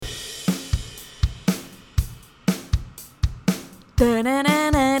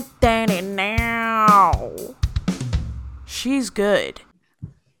She's good.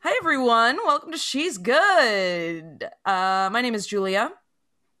 Hi everyone, welcome to She's Good. My name is Julia.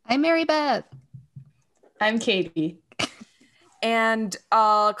 I'm Mary Beth. I'm Katie. And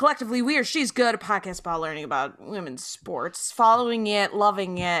collectively, we are She's Good, a podcast about learning about women's sports, following it,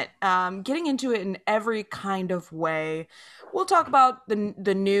 loving it, getting into it in every kind of way. We'll talk about the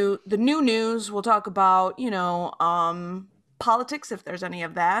new news. We'll talk about politics, if there's any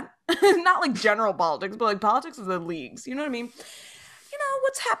of that. Not like general politics, but like politics of the leagues. You know what I mean? You know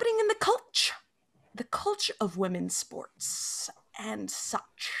what's happening in the culture of women's sports and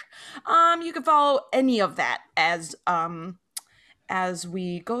such. You can follow any of that as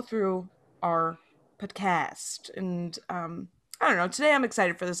we go through our podcast. And I don't know, today I'm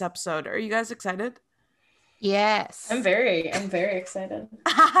excited for this episode. Are you guys excited? Yes. I'm very excited.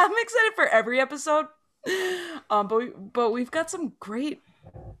 I'm excited for every episode. But we've got some great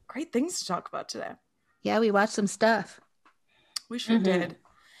things to talk about today. Yeah, we watched some stuff. We sure did.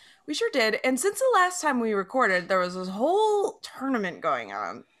 We sure did. And since the last time we recorded, there was this whole tournament going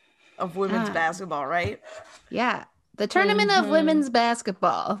on of women's basketball, right? Yeah. The tournament of women's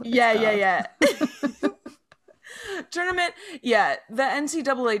basketball. Yeah. Tournament, yeah. The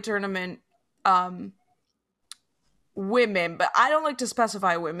NCAA tournament, women, but I don't like to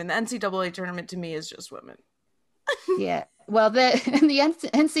specify women. The NCAA tournament to me is just women. Yeah. Well, the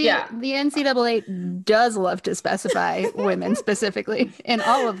NCAA does love to specify women specifically in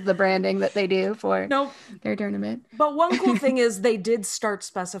all of the branding that they do for their tournament. But one cool thing is they did start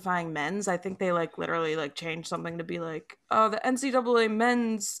specifying men's. I think they literally changed something to be like, oh, the NCAA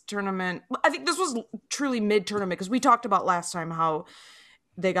men's tournament. I think this was truly mid-tournament because we talked about last time how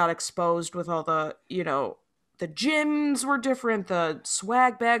they got exposed with all the, the gyms were different, the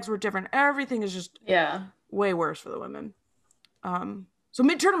swag bags were different. Everything is just way worse for the women. So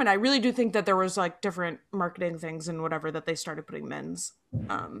mid-tournament, I really do think that there was different marketing things and whatever that they started putting men's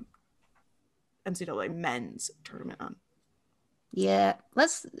NCAA men's tournament on. Yeah,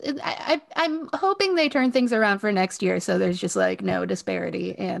 I'm hoping they turn things around for next year so there's just no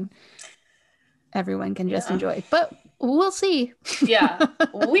disparity and everyone can just enjoy. But we'll see. Yeah,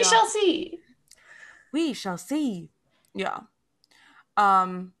 we shall see. We shall see. Yeah.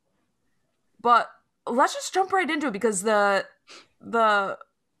 But let's just jump right into it because the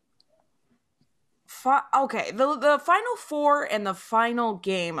Final Four and the final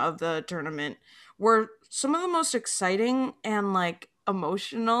game of the tournament were some of the most exciting and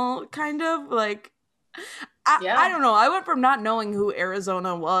emotional kind of I don't know. I went from not knowing who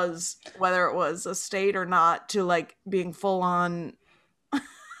Arizona was, whether it was a state or not, to being full on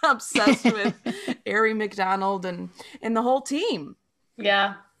obsessed with Aari McDonald and the whole team.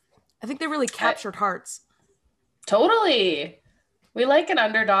 Yeah. I think they really captured hearts. Totally. We like an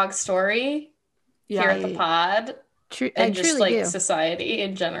underdog story here at the pod. And just society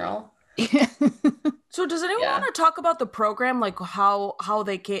in general. So does anyone want to talk about the program, how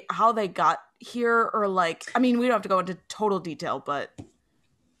they got here, or we don't have to go into total detail, but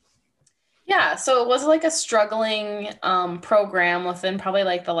yeah, so it was a struggling program within probably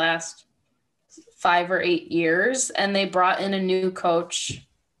the last 5 or 8 years, and they brought in a new coach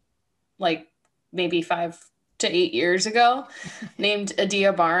maybe 5 to 8 years ago named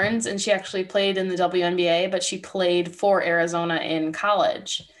Adia Barnes, and she actually played in the WNBA, but she played for Arizona in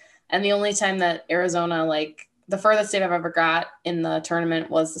college. And the only time that Arizona, the furthest they've ever got in the tournament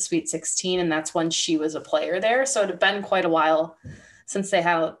was the Sweet 16, and that's when she was a player there. So it had been quite a while since they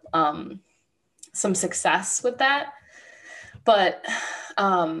had some success with that. But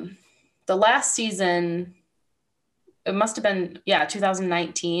the last season, it must have been,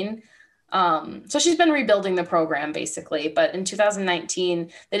 2019. So she's been rebuilding the program basically, but in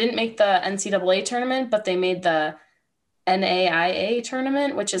 2019, they didn't make the NCAA tournament, but they made the NAIA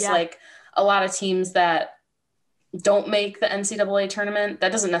tournament, which is a lot of teams that don't make the NCAA tournament.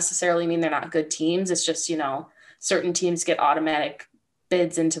 That doesn't necessarily mean they're not good teams. It's just, certain teams get automatic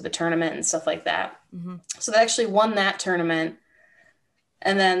bids into the tournament and stuff like that. Mm-hmm. So they actually won that tournament.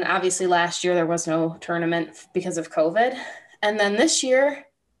 And then obviously last year there was no tournament because of COVID. And then this year,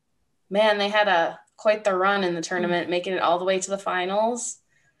 man, they had quite the run in the tournament, making it all the way to the finals.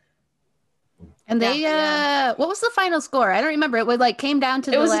 And they, what was the final score? I don't remember. It came down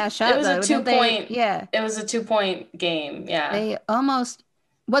to the last shot. It was a 2-point. It was a 2-point game. Yeah. They almost,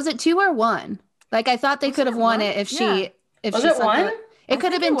 was it 2 or 1? I thought they could have won it if she. Was it 1? It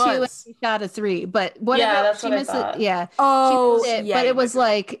could have been 2 and she shot a 3, but whatever. Yeah, that's she what missed I thought. It. Yeah. Oh, she missed it, yeah. But it was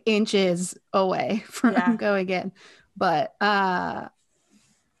inches away from going in. But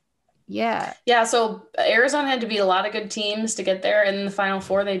Yeah. Yeah, so Arizona had to beat a lot of good teams to get there. And in the Final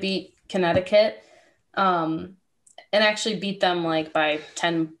Four, they beat Connecticut, and actually beat them like by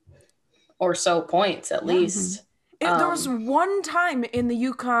 10 or so points at least. There was one time in the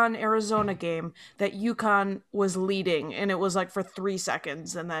UConn Arizona game that UConn was leading, and it was like for 3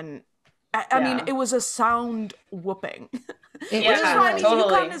 seconds, and then I mean, it was a sound whooping. It Yeah, was I mean,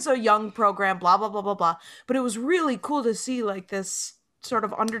 totally. UConn is a young program, blah blah blah blah blah. But it was really cool to see like this sort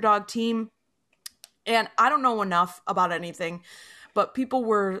of underdog team. And I don't know enough about anything, but people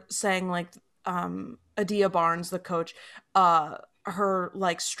were saying like Adia Barnes, the coach, her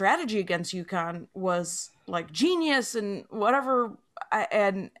like strategy against UConn was like genius and whatever,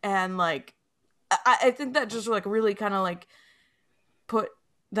 and like I think that just like really kind of like put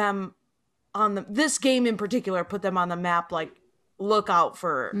them on this game in particular, put them on the map. Like, look out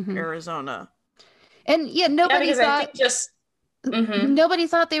for Arizona. And yeah, nobody because I thought think just nobody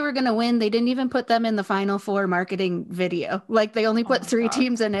thought they were going to win. They didn't even put them in the Final Four marketing video. Like they only put 3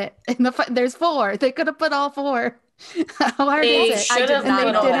 teams in it. In there's 4. They could have put all 4. How hard they is it? should have And they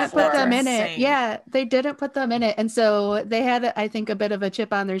put all didn't put four. them in it. Insane. Yeah, they didn't put them in it. And so they had, I think, a bit of a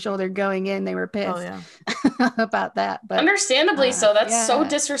chip on their shoulder going in. They were pissed Oh yeah. about that. But Understandably so. That's so yeah.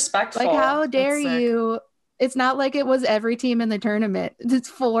 disrespectful. like, how dare That's sick. you? It's not like it was every team in the tournament. It's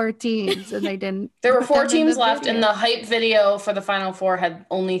 4 teams, and they didn't. There were put 4 them in teams the left, and video. the hype video for the Final Four had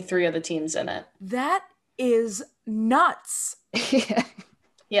only 3 of the teams in it. That is nuts. Yeah.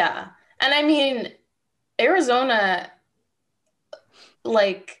 Yeah. And I mean, Arizona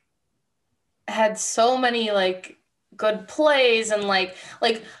like had so many like good plays and like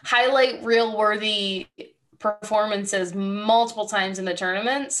highlight reel worthy performances multiple times in the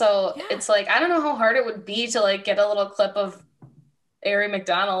tournament. So Yeah. it's like I don't know how hard it would be to like get a little clip of Ari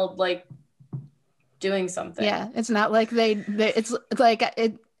McDonald like doing something. Yeah, it's not like it's like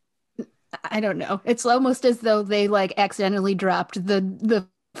it. I don't know. It's almost as though they like accidentally dropped the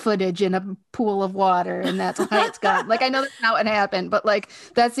footage in a pool of water, and that's why it's gone. Like I know that's not what happened, but like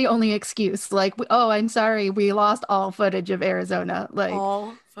that's the only excuse. Like, oh, I'm sorry, we lost all footage of Arizona. Like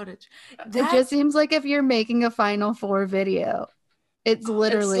All footage. it just seems like if you're making a Final Four video, it's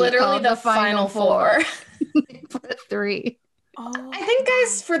literally called the Final Four. Put 3. Oh, I think,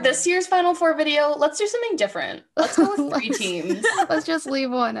 guys, for this year's Final Four video, let's do something different. Let's go with 3 Let's- teams. Let's just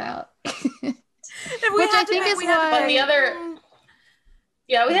leave one out. If we Which I had to think pick- is we had to why- But the other,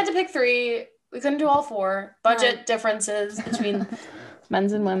 yeah, we had to pick 3. We couldn't do all 4. Budget Right. differences between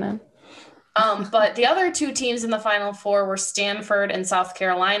men's and women. But the other 2 teams in the Final Four were Stanford and South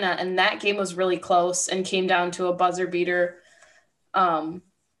Carolina, and that game was really close and came down to a buzzer beater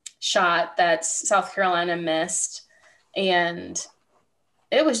shot that South Carolina missed. And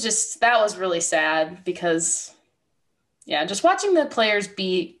it was just, that was really sad because, yeah, just watching the players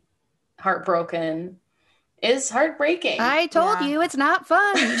be heartbroken is heartbreaking. I told Yeah. you it's not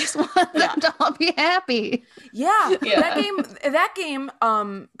fun. You just want them Yeah. to all be happy. Yeah, Yeah. that game,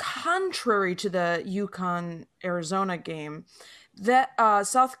 contrary to the UConn Arizona game, that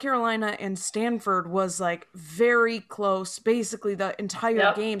South Carolina and Stanford was like very close, basically the entire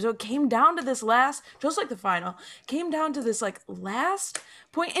Yep. game. So it came down to this last, just like the final, came down to this like last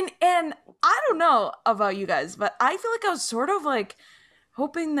point. And I don't know about you guys, but I feel like I was sort of like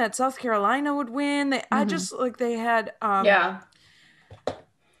hoping that South Carolina would win. I just like they had Yeah.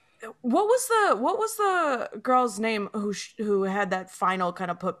 What was the girl's name who had that final kind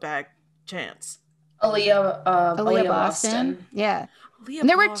of putback chance? Aaliyah Boston. Yeah. Aaliyah And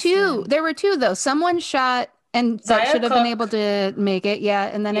there were Boston. There were 2 though. Someone shot and that Zaya should have been Cook. able to make it. Yeah.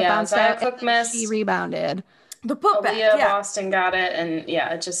 And then it Yeah, bounced Zaya out. Cook and then missed. she rebounded. The putback. Aaliyah Yeah. Boston got it, and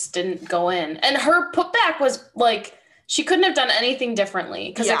yeah, it just didn't go in. And her putback was like, she couldn't have done anything differently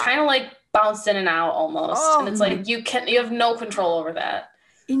because it Yeah. kind of like bounced in and out almost. Oh, and it's like you have no control over that.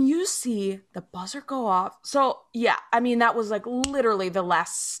 And you see the buzzer go off. So yeah, I mean that was like literally the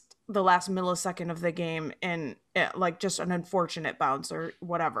last millisecond of the game, and like just an unfortunate bounce or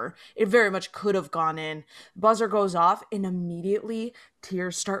whatever. It very much could have gone in. Buzzer goes off, and immediately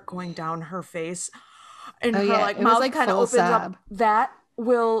tears start going down her face, and Oh, her yeah. like It was, mouth like, kind of full opens up. sob. That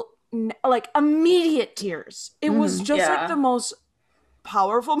will like immediate tears. It was just Yeah. like the most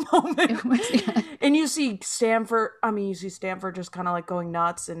powerful moment. It was, yeah. And you see Stanford just kind of like going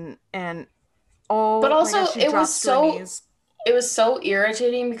nuts and oh, But my also, gosh, she it was drops to her so- knees. It was so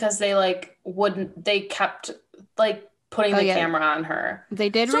irritating because they kept like putting Oh, the yeah. camera on her. They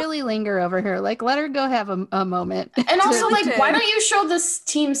did really linger over her. Like, let her go have a moment. And also, Really like, did. why don't you show this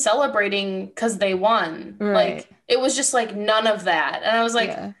team celebrating because they won? Right. Like, it was just like none of that. And I was like,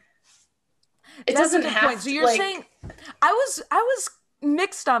 Yeah. it That's a doesn't good have point. So to, you're like, saying I was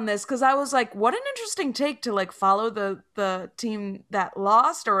mixed on this because I was like, what an interesting take to like follow the team that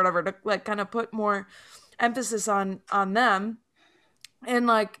lost or whatever, to like kind of put more emphasis on them. And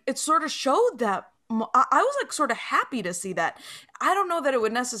like it sort of showed that I was like sort of happy to see that. I don't know that it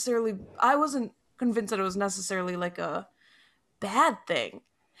would necessarily, I wasn't convinced that it was necessarily like a bad thing.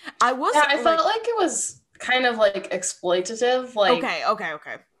 I felt like it was kind of like exploitative. Like okay.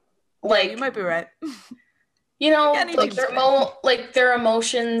 Like yeah, you might be right. You know, Any like team's like their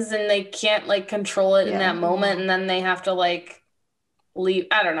emotions, and they can't like control it in that moment, and then they have to like leave.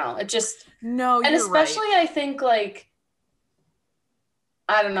 I don't know. It just no, and you're especially right. I think like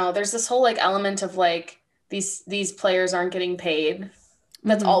I don't know. There's this whole like element of like these players aren't getting paid.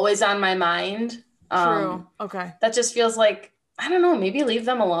 That's always on my mind. True. Okay. That just feels like I don't know. Maybe leave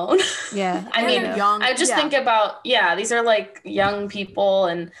them alone. Yeah. I mean, young. I just think about these are like young people,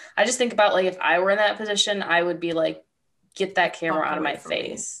 and I just think about like if I were in that position, I would be like, get that camera out of my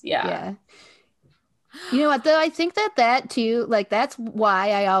face. Yeah. You know what, though? I think that too, like, that's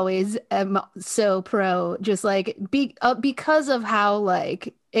why I always am so pro, just like because of how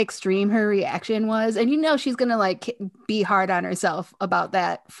like extreme her reaction was. And she's gonna like be hard on herself about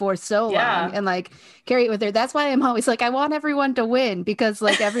that for so long and like carry it with her. That's why I'm always like, I want everyone to win, because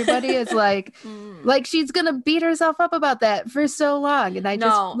like everybody is like like she's gonna beat herself up about that for so long, and I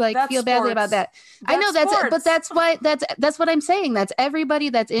just like feel badly about that. I know but that's why that's what I'm saying. That's everybody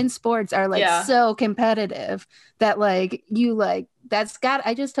that's in sports are like so competitive that like you like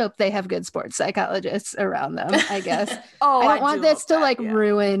I just hope they have good sports psychologists around them, I guess. I don't want this to like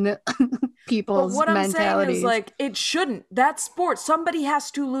ruin people's what mentalities. I'm saying is like it shouldn't. That's sports. Somebody has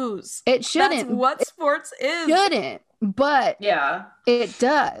to lose. It shouldn't. That's what sports is. It shouldn't, but it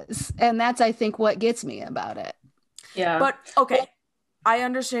does. And that's I think what gets me about it. Yeah. But okay. I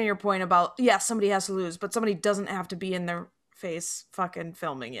understand your point about somebody has to lose, but somebody doesn't have to be in their face fucking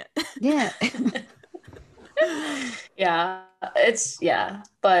filming it. Yeah.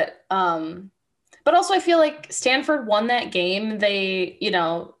 But also I feel like Stanford won that game. They,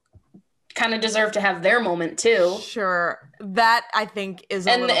 kind of deserve to have their moment too. Sure. That I think is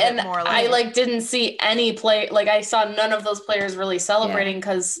a little bit more like I like didn't see any play, like I saw none of those players really celebrating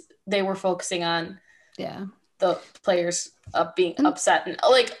because they were focusing on the players being upset and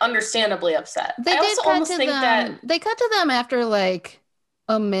like understandably upset. They cut to them after like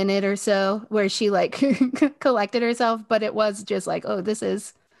a minute or so where she like collected herself, but it was just like, oh, this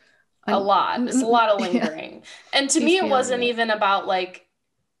is a lot. It's a lot of lingering. And to me, it wasn't even about like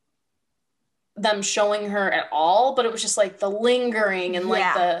them showing her at all, but it was just like the lingering and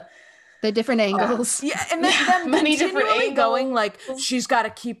like the different angles. And then many different angles going like, she's got to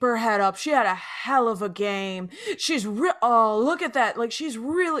keep her head up. She had a hell of a game. She's look at that. Like she's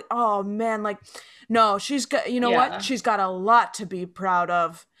really, oh man, like no, she's got, what? She's got a lot to be proud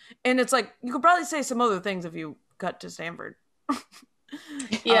of. And it's like, you could probably say some other things if you cut to Stanford. It's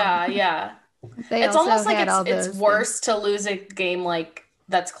almost like it's worse to lose a game like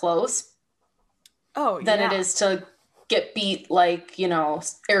that's close than it is to get beat like,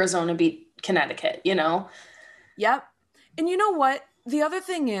 Arizona beat Connecticut, Yep. And you know what? The other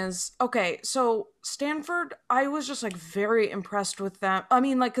thing is, okay, so Stanford, I was just like very impressed with them. I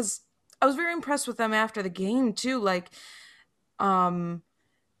mean, like, because I was very impressed with them after the game too. Like, what's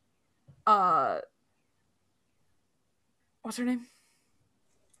her name?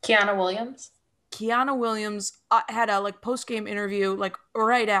 Kiana Williams had a like post-game interview like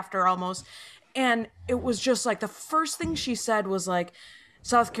right after almost, and it was just like the first thing she said was like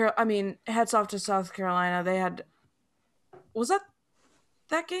hats off to South Carolina. They had, was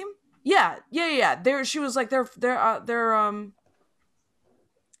that game? Yeah. She was like they're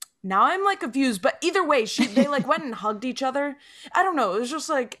now I'm like confused, but either way, they like went and hugged each other. I don't know. It was just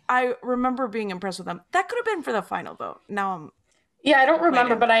like I remember being impressed with them. That could have been for the final though. Now I'm I don't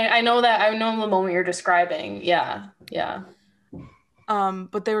remember, but I know the moment you're describing. Yeah.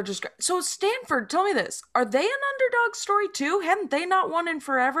 But they were just great. So Stanford, tell me this: are they an underdog story too? Hadn't they not won in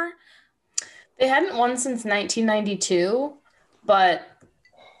forever? They hadn't won since 1992, but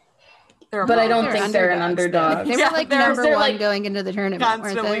I don't think they're an underdog. They were like number one like, going into the tournament,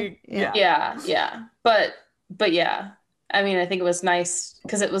 constantly. Weren't they? Yeah. But yeah, I mean, I think it was nice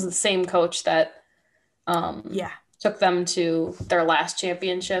because it was the same coach that took them to their last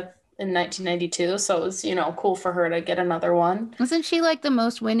championship in 1992. So it was, cool for her to get another one. Wasn't she like the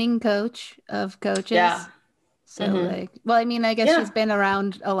most winning coach of coaches? Yeah. So like, well, I mean, I guess she's been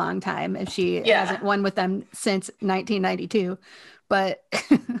around a long time if she hasn't won with them since 1992, but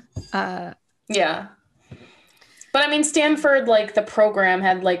But I mean, Stanford, like the program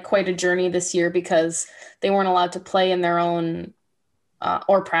had like quite a journey this year because they weren't allowed to play in their own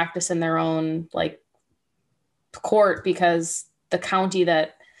or practice in their own like court because the county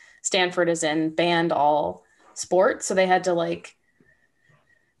that Stanford is in banned all sports. So they had to like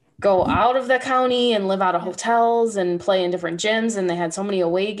go out of the county and live out of hotels and play in different gyms. And they had so many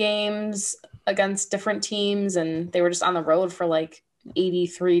away games against different teams, and they were just on the road for like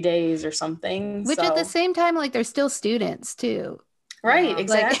 83 days or something. Which at the same time, like they're still students too. Right,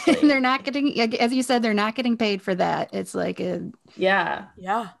 exactly. Like, they're not getting, as you said, they're not getting paid for that. It's like a yeah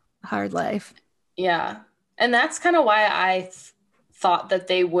hard life. Yeah. And that's kind of why I thought that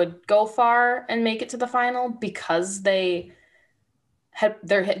they would go far and make it to the final, because they had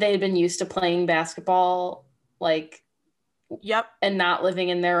been used to playing basketball, like, and not living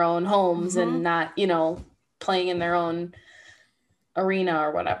in their own homes and not, you know, playing in their own arena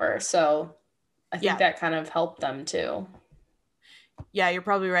or whatever. So I think that kind of helped them too. Yeah, you're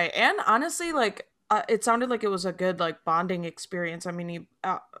probably right. And honestly, like, it sounded like it was a good like bonding experience. I mean,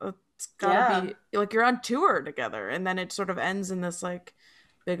 it's gotta be like you're on tour together, and then it sort of ends in this like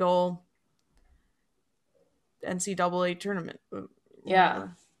big old NCAA tournament. Yeah.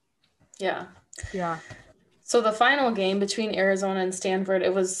 So the final game between Arizona and Stanford,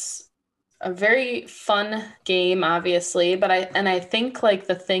 it was a very fun game, obviously, but I think like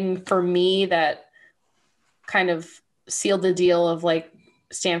the thing for me that kind of sealed the deal of like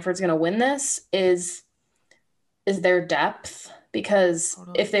Stanford's going to win this is their depth, because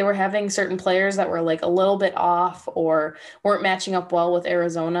if they were having certain players that were like a little bit off or weren't matching up well with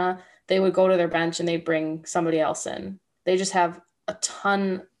Arizona, they would go to their bench and they'd bring somebody else in. They just have a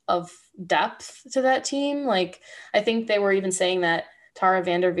ton of depth to that team. Like, I think they were even saying that Tara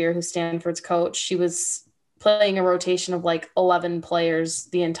Vanderveer, who's Stanford's coach, she was playing a rotation of like 11 players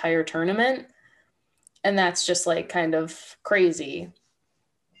the entire tournament. And that's just like kind of crazy.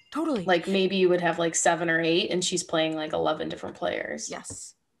 Totally. Like maybe you would have like 7 or 8 and she's playing like 11 different players.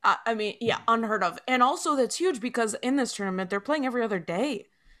 Yes. I mean, yeah, unheard of. And also that's huge because in this tournament, they're playing every other day.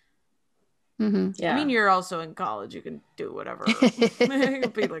 Yeah. I mean, you're also in college. You can do whatever. It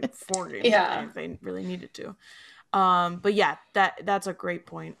could be like 4 games a day if they really needed to. But yeah, that's a great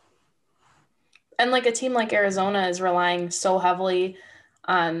point. And like a team like Arizona is relying so heavily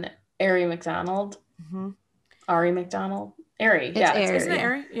on Ari McDonald. Ari McDonald? Ari. Yeah. Isn't it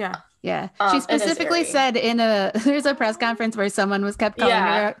Ari? Yeah. Yeah. She specifically said there's a press conference where someone kept calling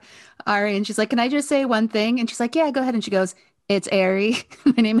her Ari, and she's like, "Can I just say one thing?" And she's like, "Yeah, go ahead." And she goes, "It's Ari.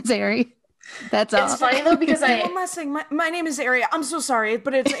 My name is Ari." That's all. It's funny though, because one last thing. My name is Ari. I'm so sorry,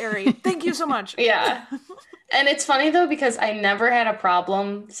 but it's Ari. Thank you so much. Yeah. And it's funny though, because I never had a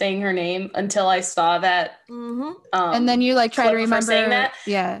problem saying her name until I saw that. And then you like try to remember saying that.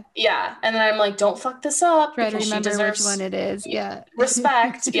 Yeah. Yeah. And then I'm like, don't fuck this up. Try to remember which one it is. Yeah.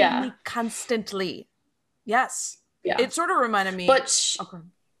 Respect. Yeah. Me constantly. Yes. Yeah. It sort of reminded me. But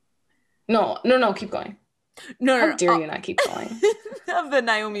no, keep going. No. How dare you not keep going? Of the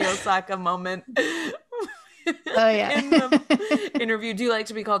Naomi Osaka moment. Oh yeah. In the interview, do you like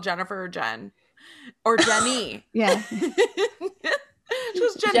to be called Jennifer or Jen? Or Jenny? Yeah.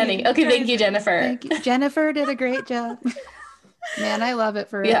 Just Jenny. Okay, thank you, Jennifer. Thank you. Jennifer did a great job. Man, I love it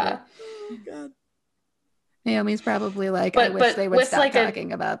forever. Yeah. Oh, God. Naomi's probably like, I wish they would stop like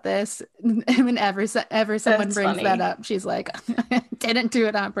talking about this. And whenever someone brings that up, she's like, didn't do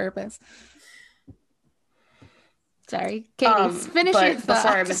it on purpose. Sorry, Katie, finish your thought.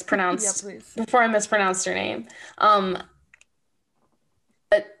 Before I mispronounced her name,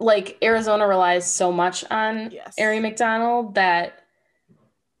 like Arizona relies so much on Ari McDonald that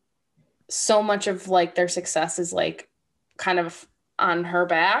so much of like their success is like kind of on her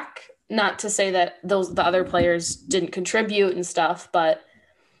back. Not to say that the other players didn't contribute and stuff, but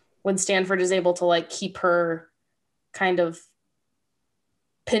when Stanford is able to like keep her kind of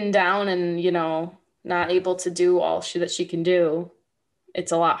pinned down and, you know, not able to do all that she can do,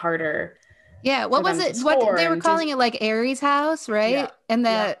 it's a lot harder. Yeah, what was it? What they were calling it, like Aries' house, right? Yeah. And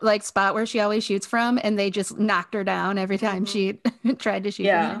that like spot where she always shoots from, and they just knocked her down every time she tried to shoot.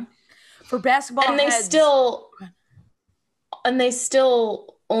 Yeah, for basketball, and they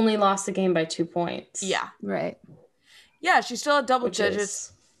still only lost the game by 2 points. Yeah, right. Yeah, she still had double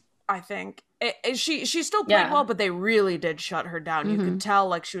digits. I think she still played well, but they really did shut her down. You could tell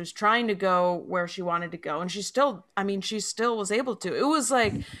like she was trying to go where she wanted to go, and she still was able to. It was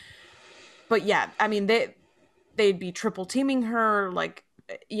like, but yeah, I mean they'd be triple teaming her, like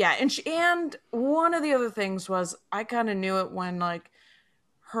and one of the other things was I kind of knew it when like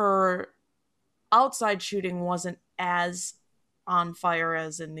her outside shooting wasn't as on fire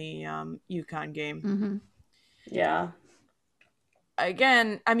as in the UConn game. Yeah.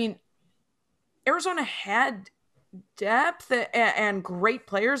 Again, I mean, Arizona had depth and great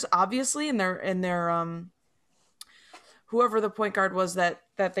players, obviously, in their whoever the point guard was that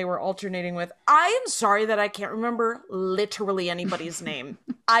they were alternating with. I am sorry that I can't remember literally anybody's name.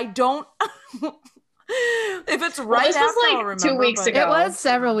 I don't. If it's right this was after, like I'll remember. 2 weeks ago. It was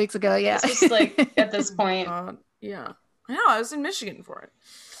several weeks ago. Yeah. It's just like at this point. Yeah. I know. I was in Michigan for it.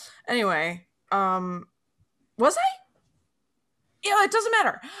 Anyway, was I? Yeah, it doesn't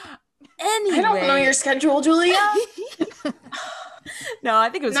matter. Anyway, I don't know your schedule, Julia. No, I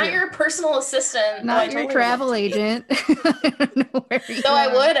think it was Not your personal assistant. Not your travel agent. I don't know where you So I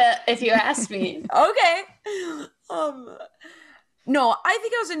are. would if you asked me. Okay. No, I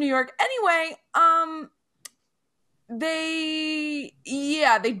think I was in New York. Anyway, they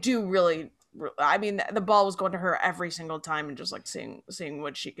do really. I mean, the ball was going to her every single time, and just like seeing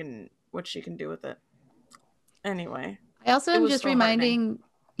what she can do with it. Anyway, I also It am was just so reminding.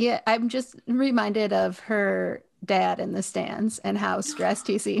 Yeah, I'm just reminded of her dad in the stands and how stressed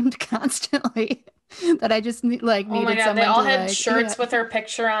he seemed constantly. That I just like Oh needed my god, someone they all to had like, shirts yeah. with her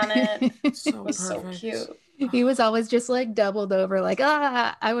picture on it. so It was so perfect. cute. He was always just like doubled over, like,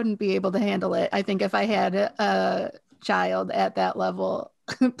 I wouldn't be able to handle it. I think if I had a child at that level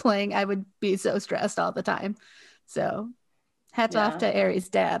playing, I would be so stressed all the time. So hats off to Ari's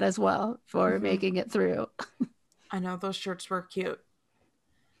dad as well for Mhm. making it through. I know those shirts were cute.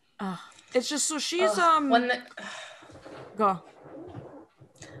 It's just so she's When the, go.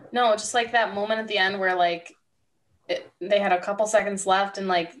 no, just like that moment at the end where like they had a couple seconds left and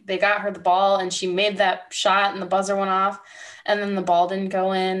like they got her the ball and she made that shot and the buzzer went off and then the ball didn't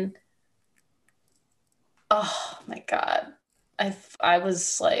go in. Oh my god, I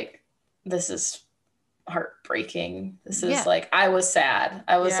was like, this is heartbreaking. This is like, I was sad.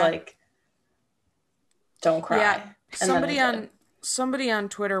 I was like, don't cry. Yeah, And somebody on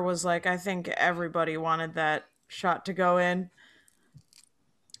Twitter was like, I think everybody wanted that shot to go in.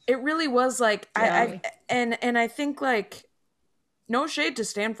 It really was like, I think like, no shade to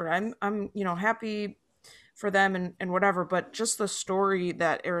Stanford. I'm happy for them and whatever, but just the story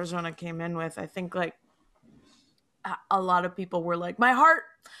that Arizona came in with, I think like a lot of people were like, my heart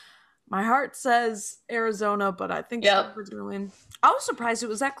says Arizona, but I think Stanford's gonna win. I was surprised it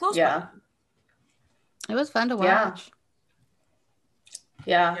was that close. Yeah. It was fun to watch.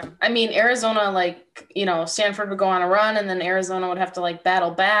 Yeah. I mean, Arizona, like, Stanford would go on a run and then Arizona would have to like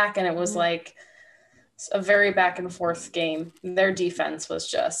battle back. And it was like a very back and forth game. Their defense was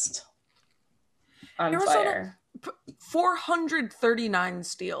just on fire. 439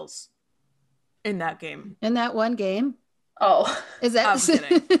 steals in that game. In that one game? Oh. Is that? I'm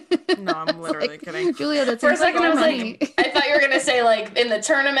kidding. No, I'm literally kidding. Julia, that's for a second I was money. like, I thought you were going to say like in the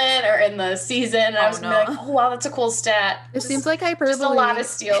tournament or in the season. And I was going to be like, oh, wow, that's a cool stat. It seems like hyperbole. Just a lot of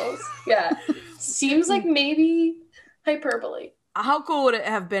steals. Yeah. Seems like maybe hyperbole. How cool would it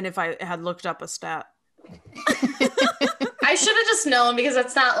have been if I had looked up a stat? I should have just known because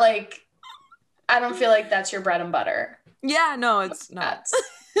it's not like, I don't feel like that's your bread and butter. Yeah, no, it's not.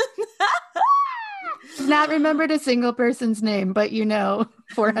 Not remembered a single person's name, but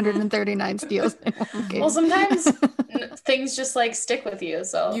 439 steals in one game. Well, sometimes things just like stick with you.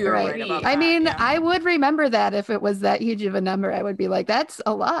 So You're right about that. I mean, I would remember that if it was that huge of a number. I would be like, that's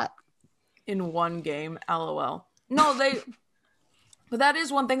a lot. In one game, LOL. No, but that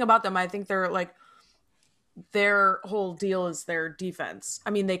is one thing about them. I think they're like, their whole deal is their defense.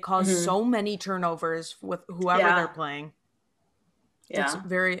 I mean, they cause so many turnovers with whoever they're playing. Yeah. It's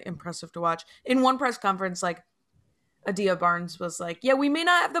very impressive to watch. In one press conference, like Adia Barnes was like, "Yeah, we may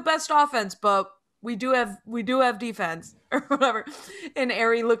not have the best offense, but we do have defense or whatever." And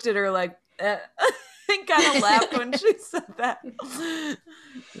Ari looked at her like, and kind of laughed when she said that. It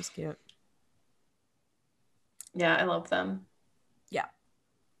was cute. Yeah, I love them. Yeah.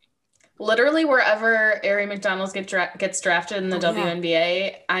 Literally wherever Ari McDonald gets drafted in the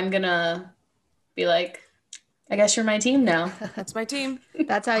WNBA, I'm gonna be like, I guess you're my team now. That's my team.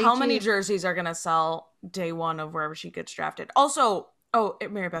 That's how you How many jerseys are going to sell day one of wherever she gets drafted? Also,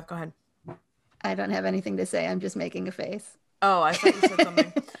 Mary Beth, go ahead. I don't have anything to say. I'm just making a face. Oh, I thought you said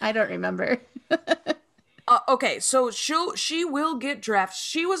something. I don't remember. Okay, so she will get drafted.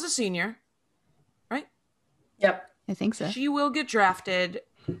 She was a senior, right? Yep. I think so. She will get drafted.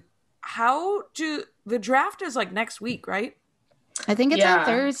 The draft is like next week, right? I think it's on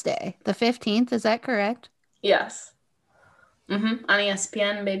Thursday, the 15th. Is that correct? Yes. On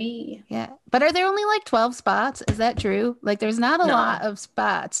ESPN, baby. Yeah. But are there only like 12 spots? Is that true? Like there's not a lot of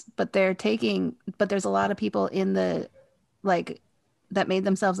spots, but there's a lot of people in the that made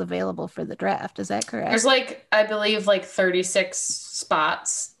themselves available for the draft. Is that correct? There's I believe 36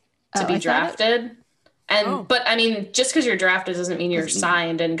 spots to be drafted. And but I mean, just because you're drafted doesn't mean you're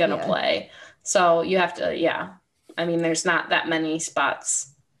signed and gonna play. So you have to, I mean, there's not that many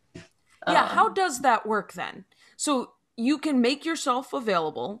spots. Yeah, how does that work then? So you can make yourself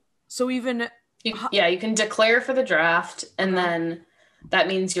available. So even you can declare for the draft, and then that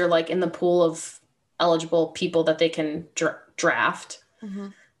means you're like in the pool of eligible people that they can draft. Mm-hmm.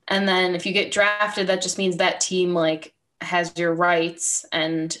 And then if you get drafted, that just means that team like has your rights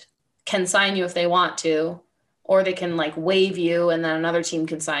and can sign you if they want to, or they can like waive you and then another team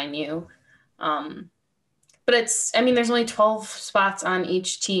can sign you. But there's only 12 spots on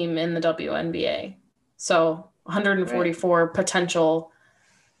each team in the WNBA. So 144 potential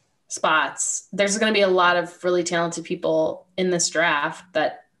spots. There's going to be a lot of really talented people in this draft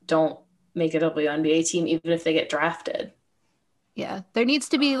that don't make a WNBA team, even if they get drafted. Yeah, there needs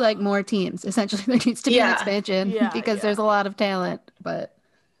to be like more teams. Essentially, there needs to be an expansion because there's a lot of talent, but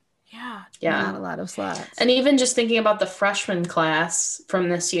not a lot of slots. And even just thinking about the freshman class from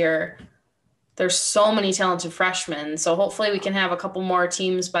this year, there's so many talented freshmen. So hopefully we can have a couple more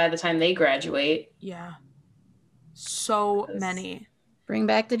teams by the time they graduate. Yeah. So many. Bring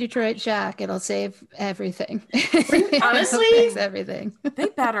back the Detroit Shock. It'll save everything. Honestly, fix everything. They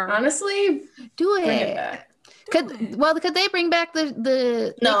better. Honestly, do it. Bring it back. Could they bring back the no.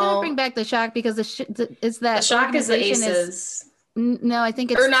 They couldn't bring back the Shock because the Shock is the Aces. No, I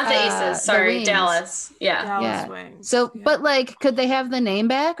think it's not the Aces. Sorry, Dallas. Dallas Wings. So, but like, could they have the name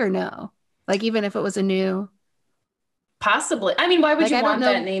back or no? Like, even if it was a new, possibly. I mean, why would you want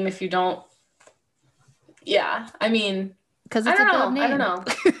that name if you don't? Yeah, I mean, because it's a dumb name. I don't know.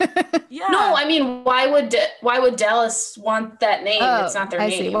 No, I mean, why would Dallas want that name? It's not their name.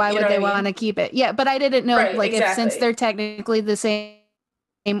 I see. Why would they want to keep it? Yeah, but I didn't know, if since they're technically the same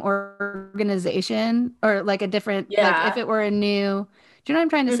organization or like a different, like if it were a new, do you know what I'm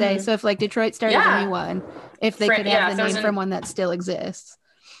trying to say? So if like Detroit started a new one, if they could have the name from one that still exists.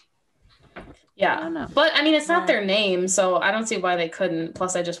 Yeah, I don't know. But I mean, it's not their name, so I don't see why they couldn't.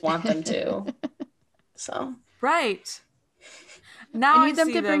 Plus, I just want them to. So right. Now I need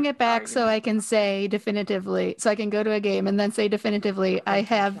them to bring it back so I can say definitively, so I can go to a game and then say definitively, I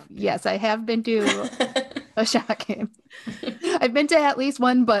have been to a Shock game. I've been to at least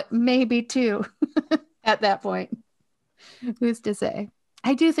one, but maybe two at that point. Who's to say?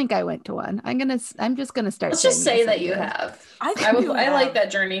 I do think I went to one. I'm just gonna start. Let's just say that you have. I like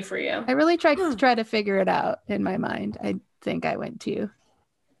that journey for you. I really try to figure it out in my mind. I think I went to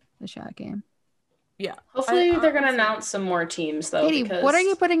the Shock game. Yeah. Hopefully they're gonna announce some more teams though. Katie, what are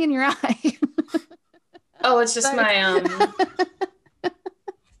you putting in your eye? Oh, it's just my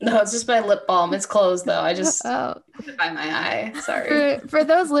No, it's just my lip balm. It's closed though. I just put it by my eye. Sorry. For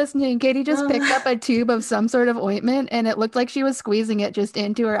those listening, Katie just picked up a tube of some sort of ointment and it looked like she was squeezing it just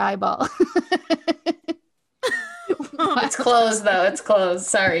into her eyeball. It's closed though. It's closed.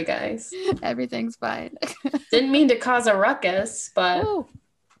 Sorry, guys. Everything's fine. Didn't mean to cause a ruckus, but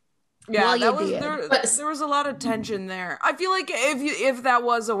yeah, there was a lot of tension there. I feel like if that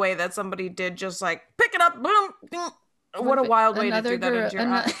was a way that somebody did just like pick it up, boom, boom. What a wild way to do that into your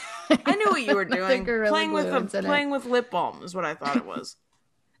eye. I knew what you were doing. Playing with lip balm is what I thought it was.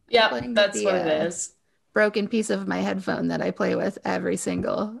 Yeah, that's what it is. Broken piece of my headphone that I play with every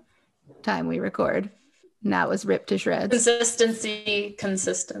single time we record. Now was ripped to shreds. Consistency.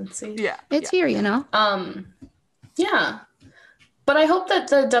 Yeah. It's here, you know? Yeah. But I hope that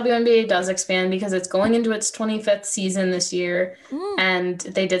the WNBA does expand because it's going into its 25th season this year. And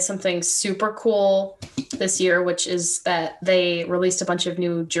they did something super cool this year, which is that they released a bunch of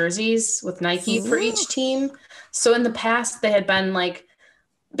new jerseys with Nike for each team. So in the past, they had been like,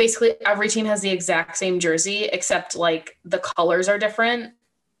 basically every team has the exact same jersey, except like the colors are different.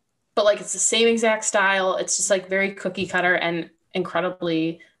 But like it's the same exact style. It's just like very cookie cutter and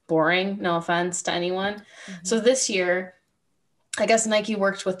incredibly boring. No offense to anyone. So this year, I guess Nike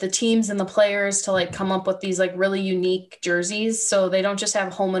worked with the teams and the players to like come up with these like really unique jerseys. So they don't just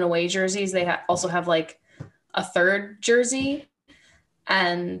have home and away jerseys. They also have like a third jersey,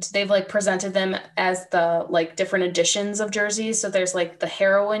 and they've like presented them as the like different editions of jerseys. So there's like the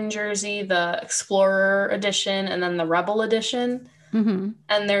heroine jersey, the explorer edition, and then the rebel edition. And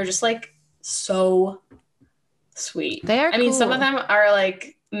they're just like so sweet. They are. I mean, some of them are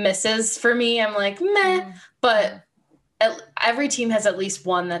like misses for me. I'm like meh, but every team has at least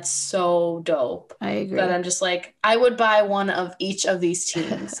one that's so dope. I agree. That I'm just like, I would buy one of each of these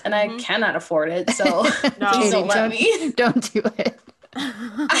teams, and I cannot afford it. So please don't let me. Don't do it.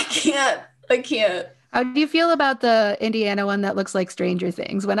 I can't. How do you feel about the Indiana one that looks like Stranger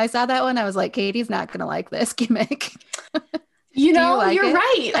Things? When I saw that one, I was like, Katie's not gonna like this gimmick. You Do know, like you're it?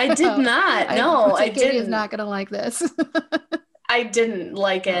 right. I did not. No, I Katie is didn't. not gonna like this. I didn't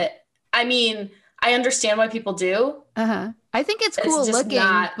like it. I mean, I understand why people do. Uh-huh. I think it's It's cool just looking,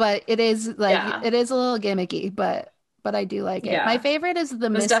 not. but it is like Yeah. it is a little gimmicky, but I do like it. My Yeah. favorite is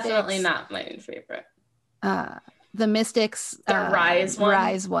the It's definitely Mystics. not my favorite. Uh, the Mystics The Rise one.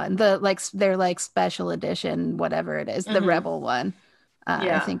 Rise one. The like their like special edition, whatever it is, the Mhm. Rebel one. I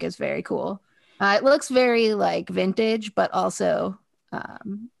Yeah. think is very cool. It looks very like vintage, but also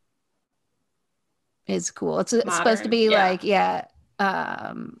um is cool. It's supposed to Modern. be Yeah. like,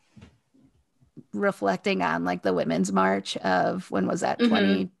 um reflecting on like the Women's March of when was that, Mhm.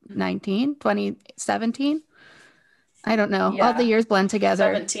 2019, 2017? I don't know. All the Yeah. years blend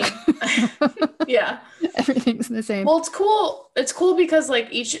together. 17. Yeah. Everything's the same. Well, it's cool. It's cool because like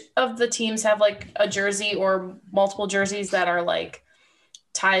each of the teams have like a jersey or multiple jerseys that are like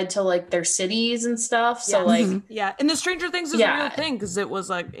tied to like their cities and stuff. So Yes. like Mhm. Yeah, and the Stranger Things is a Yeah. real thing because it was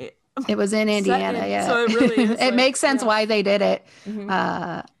like It was in Indiana, in- yeah. so it really is, it like, makes sense yeah. why they did it.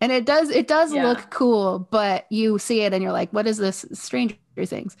 Mhm. And it does Yeah. look cool, but you see it and you're like, what is this Stranger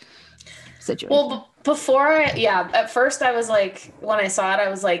Things situation? Well, at first I was like, when I saw it, I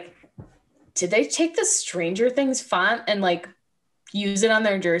was like, did they take the Stranger Things font and like use it on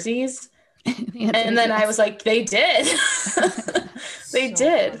their jerseys? The answer And is then yes. I was like, they did. They So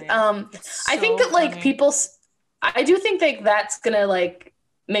did. funny. It's I think so that like funny. I do think like that's gonna like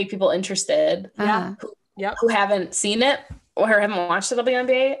make people interested Uh-huh. Yep. who haven't seen it or haven't watched the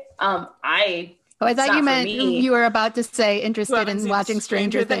WNBA. Oh, I It's thought not you for meant me. you were about to say Who interested haven't in seen watching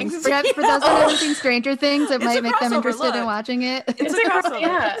Stranger Stranger Things. Things. For those who Oh. haven't seen Stranger Things, it It's might a make them crossover, interested in look. watching it. It's a crossover.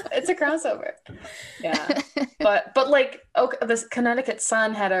 Yeah, it's a crossover. Yeah. But like this Connecticut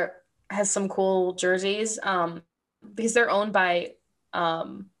Sun has some cool jerseys because they're owned by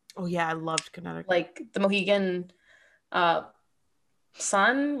Oh yeah, I loved Connecticut. like the Mohegan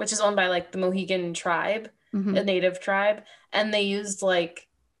Sun, which is owned by like the Mohegan tribe, Mhm. a native tribe, and they used like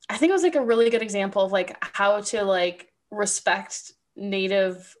I think it was like a really good example of like how to like respect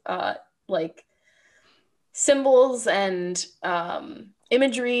native like symbols and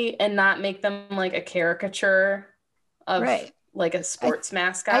imagery and not make them like a caricature of Right. like a sports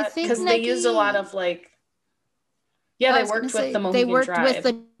mascot think because they used a lot Nike- of like yeah I they was gonna worked say, with the they Mohegan worked tribe. with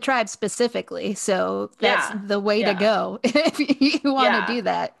the tribe specifically, so that's Yeah. the way to Yeah. go if you want Yeah. to do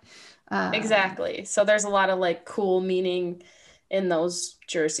that. Exactly. So there's a lot of like cool meaning in those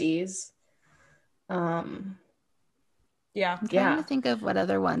jerseys. Yeah. I'm trying Yeah. to think of what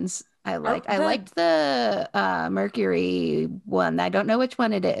other ones I liked. I the- liked the Mercury one. I don't know which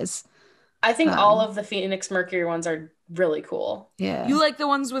one it is. I think all of the Phoenix Mercury ones are really cool. Yeah. You like the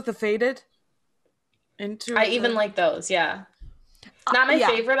ones with the faded? Into I even like those, yeah. Not my yeah.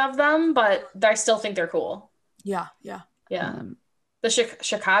 favorite of them, but I still think they're cool. Yeah, yeah. Yeah. Um, The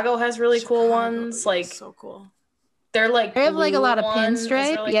Chicago has really cool Chicago ones. is Like so cool. they're like They have, like, a blue lot of one is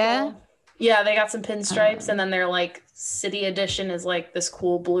pinstripe, really yeah. cool. Yeah, they got some pinstripes, and then their like city edition is like this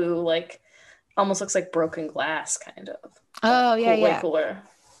cool blue, like almost looks like broken glass, kind of. oh yeah, Cool, way yeah. cooler.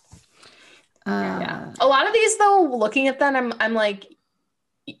 Yeah. A lot of these though, looking at them, I'm like,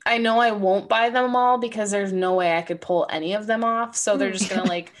 I know I won't buy them all because there's no way I could pull any of them off. So they're just gonna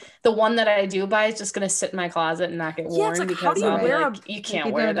like the one that I do buy is just gonna sit in my closet and not get Yeah, it's worn like, how because do you I'll be wear like, you can't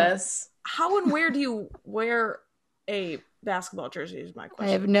you wear don't know. this. How and where do you wear a basketball jersey is my I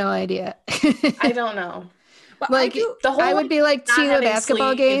question. have no idea. I don't know. But like The whole I would be like not to a having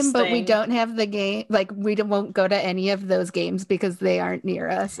basketball sleeves game, but we thing. don't have the game. Like won't go to any of those games because they aren't near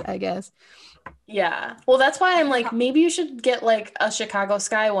us, I guess. Yeah. Well, that's why I'm like, maybe you should get like a Chicago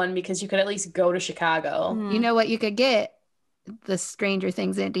Sky one because you could at least go to Chicago. Mm. You know what you could get? The Stranger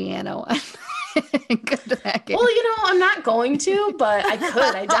Things Indiana one. Go to that game. Well, you know, I'm not going to, but I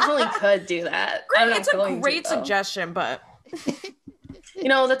could. I definitely could do that. I'm not It's a going to, great though. suggestion, but You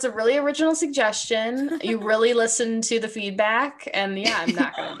know, that's a really original suggestion. You really listened to the feedback, and yeah, I'm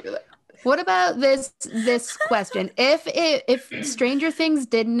not going to do it. What about this question? If Stranger Things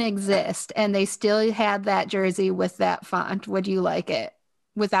didn't exist and they still had that jersey with that font, would you like it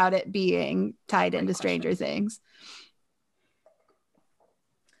without it being tied into Stranger Things?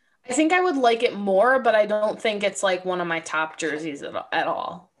 I think I would like it more, but I don't think it's like one of my top jerseys at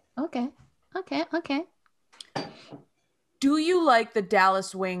all. Okay. do you like the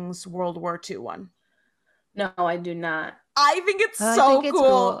Dallas Wings World War II one? No, I do not. I think it's I so think it's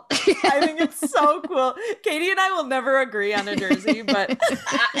cool. cool. I think it's so cool. Katie and I will never agree on a jersey, but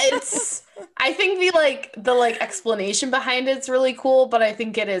I think the explanation behind it's really cool, but I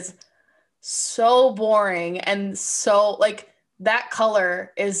think it is so boring and so like that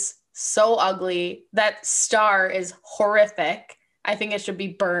color is so ugly. That star is horrific. I think it should be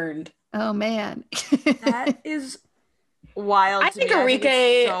burned. Oh man. That is wild. I to think me. Arike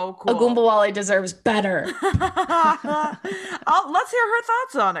it's so cool. Agumbawale deserves better. Let's hear her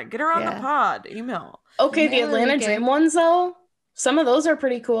thoughts on it. Get her on the pod. Email. Okay, the Yeah, Atlanta okay. Dream ones though. Some of those are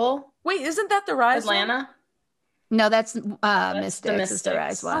pretty cool. Wait, isn't that the Rise one? Atlanta. No, that's the Mystics. Is the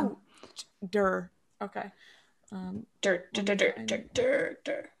Rise Mystics. one. Oh, okay. Dirt.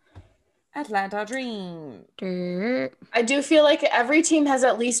 Atlanta Dream. Dirt. I do feel like every team has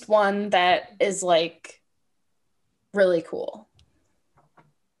at least one that is like really cool.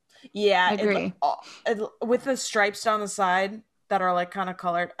 Yeah, Agree. With the stripes down the side that are like kind of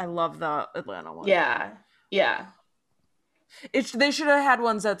colored. I love the Atlanta one. Yeah. They should have had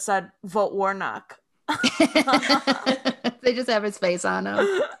ones that said "Vote Warnock." They just have his face on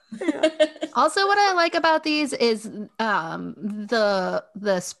them. Yeah. Also, what I like about these is the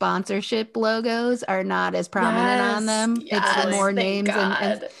sponsorship logos are not as prominent on them. It's the more names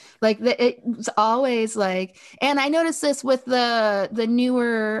and like it's always like. And I noticed this with the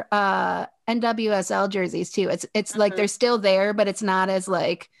newer NWSL jerseys too. It's like they're still there, but it's not as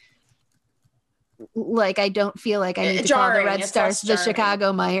like I don't feel like I need to call the Red Stars the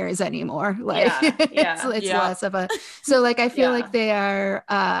Chicago Myers anymore. Like it's less of a. So like I feel like they are.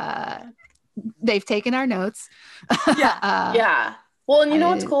 They've taken our notes. Yeah. Well, and you know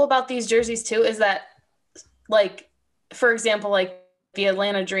what's cool about these jerseys too is that, like, for example, like the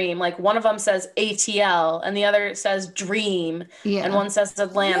Atlanta Dream, like one of them says ATL and the other says Dream, and one says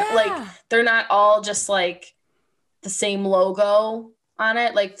Atlanta. Yeah. Like they're not all just like the same logo on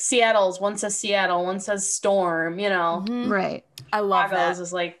it. Like Seattle's, one says Seattle, one says Storm. You know, right? I love Chicago's that.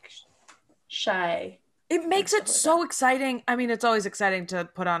 is like shy. It makes it so exciting. I mean, it's always exciting to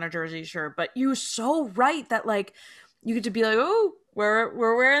put on a jersey, sure, but you're so right that like you get to be like, oh, we're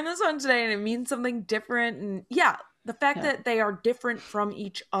wearing this one today, and it means something different. And yeah, the fact that they are different from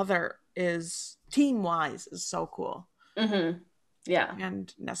each other is team wise is so cool. Yeah,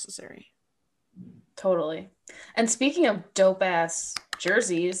 and necessary. Totally. And speaking of dope ass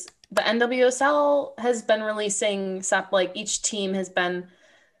jerseys, the NWSL has been releasing stuff. Like each team has been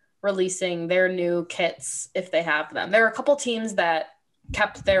releasing their new kits if they have them. There are a couple teams that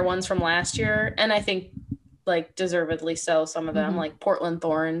kept their ones from last year, and I think like deservedly so, some of them, like Portland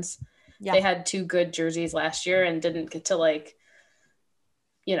Thorns. They had 2 good jerseys last year and didn't get to like,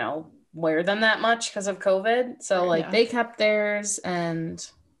 you know, wear them that much because of COVID. So like they kept theirs. And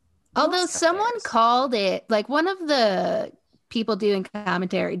although someone called it, like one of the people doing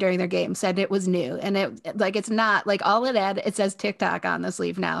commentary during their game said it was new, and it like it's not like all it says TikTok on the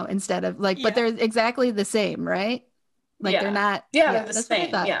sleeve now instead of like, but they're exactly the same, right? Like they're not. They're the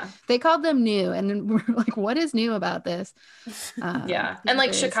same. They called them new, and we're like, what is new about this? And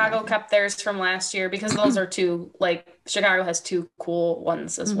like Chicago kept theirs from last year because those are 2, like Chicago has 2 cool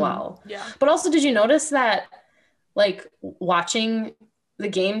ones as well. Yeah. But also, did you notice that like watching the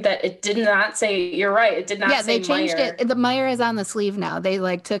game that it did not say, you're right, it did not say they changed Meyer. it. The Meyer is on the sleeve now. They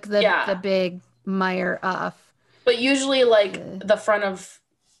like took the big Meyer off. But usually like the front of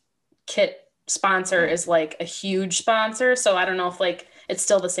kit sponsor is like a huge sponsor, so I don't know if like it's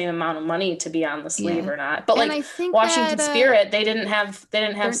still the same amount of money to be on the sleeve or not. But like I think Washington Spirit, they didn't have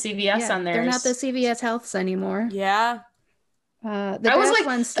CVS on theirs. They're not the CVS Healths anymore. Yeah. The draft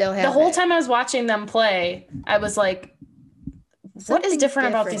one still has the whole time I was watching them play, I was like, what is different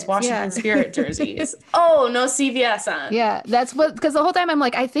about these Washington Spirit jerseys? Oh, no CVS on. Yeah, that's what, because the whole time I'm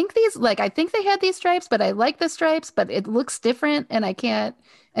like, I think they had these stripes, but I like the stripes, but it looks different, and I can't.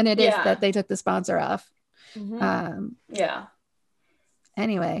 And it is that they took the sponsor off.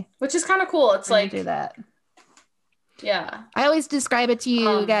 Anyway, which is kind of cool. It's like do that. Yeah, I always describe it to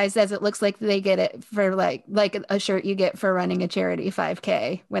you guys as it looks like they get it for like a shirt you get for running a charity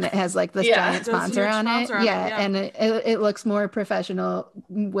 5K when it has like this giant sponsor on it. And it looks more professional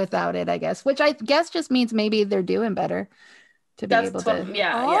without it, I guess, which I guess just means maybe they're doing better to be able to.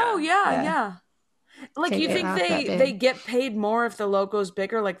 Yeah. Like, you think they get paid more if the logo's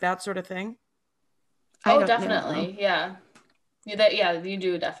bigger, like that sort of thing? Definitely. Yeah. You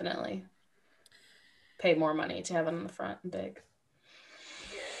do definitely pay more money to have it on the front and big.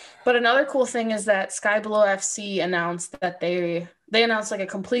 But another cool thing is that Sky Blue FC announced that they announced like a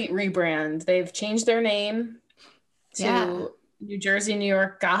complete rebrand. They've changed their name to New Jersey, New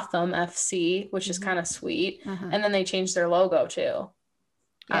York, Gotham FC, which is kind of sweet. And then they changed their logo too.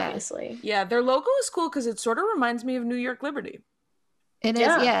 Obviously. Yeah, their logo is cool because it sort of reminds me of New York Liberty. It is,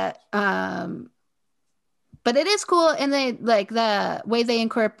 but it is cool, and they like the way they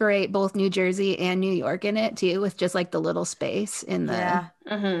incorporate both New Jersey and New York in it too, with just like the little space in the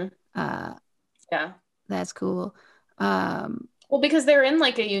Uh, Yeah. that's cool. Well, because they're in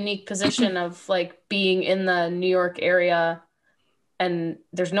like a unique position of like being in the New York area and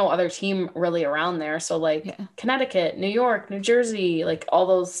there's no other team really around there. So like Yeah. Connecticut, New York, New Jersey, like all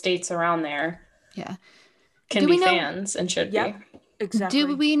those states around there Yeah. can Do be we know fans and should Yep, be. exactly.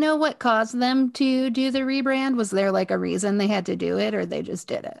 do we know what caused them to do the rebrand? Was there like a reason they had to do it, or they just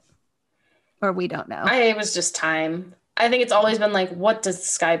did it? Or we don't know. It was just time. I think it's always been like, what does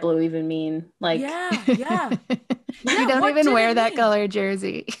sky blue even mean? Like, Yeah, yeah. We Yeah, don't what even did wear it that mean? color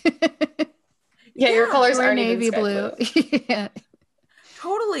jersey. yeah, your Yeah, colors We're aren't even navy sky blue. blue. Yeah.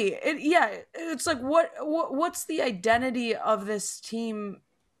 totally. It's like what's the identity of this team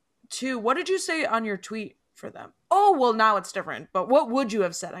too? What did you say on your tweet for them? Oh, well, now it's different. But what would you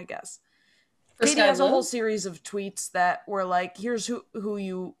have said, I guess? For Katie sky has a whole blue? series of tweets that were like, here's who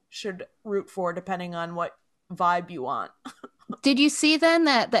you should root for depending on what vibe you want. Did you see then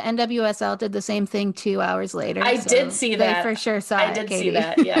that the NWSL did the same thing 2 hours later? I So did see they that. for sure saw I it, did see Katie.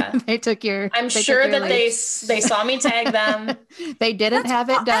 that, yeah. They took your I'm they took sure your that they lead. saw me tag them. They didn't That's have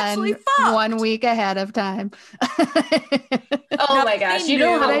it actually done fucked. 1 week ahead of time. Oh Now, my they gosh, you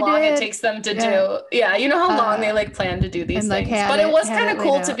know knew. how But I long it did. takes them to Yeah. do. Yeah, you know how long they Uh, like plan to do these and like things. But it was had kind it of laid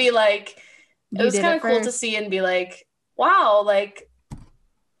cool to out. be like, it You was did kind it of cool to first. see and be like, wow, like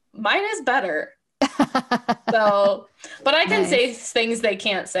mine is better. So, but I can say Nice. things they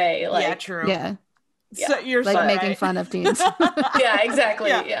can't say. Yeah, Like, true. Yeah. So yeah, you're Like so making right. fun of teens. yeah, exactly.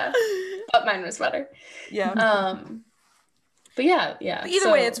 Yeah. Yeah. But mine was better. Yeah. But yeah, yeah. But either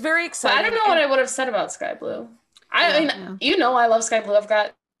So, way, it's very but I exciting. don't know what I would have said about Sky Blue. I Yeah. mean, Yeah. you know, I love Sky Blue.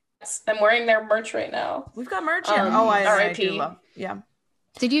 I'm wearing their merch right now. We've got merch here. Oh, I R.I.P. do love. Yeah.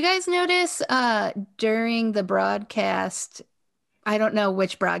 Did you guys notice during the broadcast? I don't know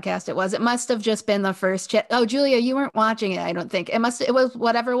which broadcast it was. It must have just been the first chat. Oh, Julia, you weren't watching it, I don't think. It was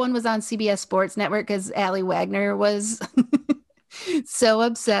whatever one was on CBS Sports Network because Allie Wagner was so Oh,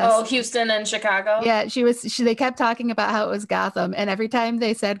 obsessed. Houston and Chicago. Yeah, they kept talking about how it was Gotham, and every time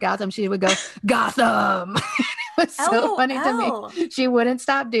they said Gotham, she would go, Gotham. It was so funny to LOL. me. She wouldn't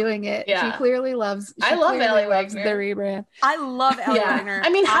stop doing it. Yeah. She clearly loves I love Allie the Wagner. rebrand. I love Allie Yeah. Wagner. I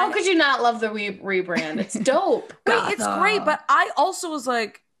mean, how could you not love the rebrand? It's dope. Wait, it's great, Gotham. but I also was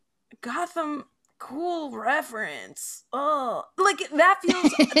like, Gotham, cool reference. Oh, like that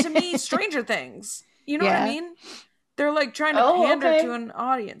feels to me Stranger Things. You know what I Yeah. mean? They're like trying to Oh, pander okay. to an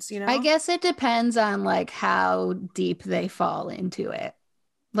audience, you know? I guess it depends on like how deep they fall into it.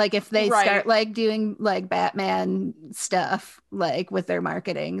 Like if they Right. start like doing like Batman stuff like with their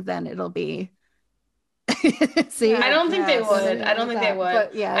marketing, then it'll be see. Yeah, I don't think they guess. would. I don't think they would.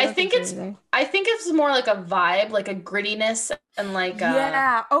 But yeah, I don't think so it's either. I think it's more like a vibe, like a grittiness and like a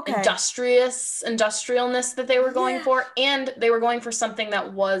Yeah, okay. industrialness that they were going Yeah. for, and they were going for something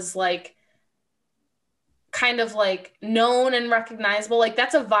that was like kind of like known and recognizable. Like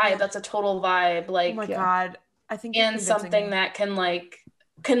that's a vibe. Yeah. That's a total vibe. Like Oh my Yeah. god. I think you're and convincing something me. that can like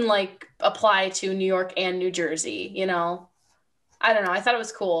apply to New York and New Jersey, you know? I don't know. I thought it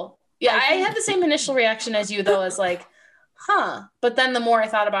was cool. Yeah, I had the same initial reaction as you though, as like, huh. But then the more I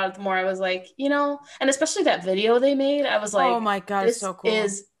thought about it, the more I was like, you know, and especially that video they made, I was like, oh my god, it's this so cool.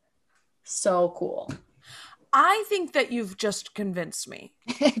 is so cool. I think that you've just convinced me.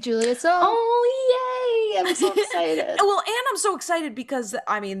 Julia, so Oh yay! I'm so excited. Well, and I'm so excited because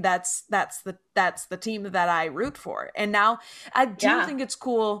I mean that's the team that I root for. And now I do Yeah. think it's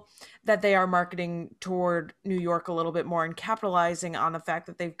cool that they are marketing toward New York a little bit more and capitalizing on the fact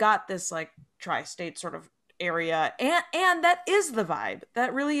that they've got this like tri-state sort of area and that is the vibe.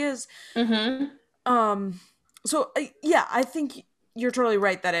 That really is. Mm-hmm. So yeah, I think you're totally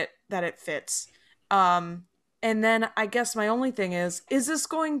right that it fits. And then I guess my only thing is this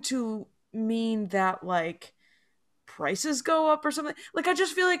going to mean that like prices go up or something? Like I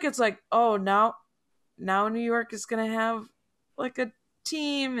just feel like it's like, oh, now New York is gonna have like a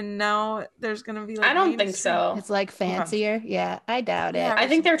team, and now there's gonna be like I don't think mainstream- so. it's like fancier. Yeah, I doubt Yeah. it. I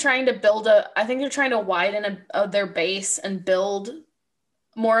think they're trying to widen their base and build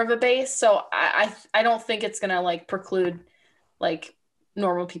more of a base. So I don't think it's gonna like preclude like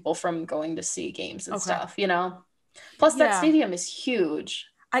normal people from going to see games and Okay. stuff, you know? Plus that Yeah. stadium is huge.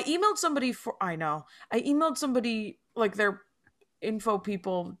 I emailed somebody like their info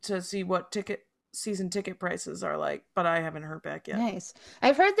people to see what season ticket prices are like, but I haven't heard back yet. Nice.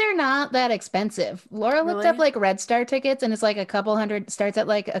 I've heard they're not that expensive. Laura looked up Really? like Red Star tickets and it's like starts at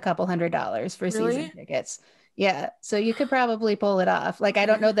like $200 for Really? season tickets. Yeah, so you could probably pull it off. Like I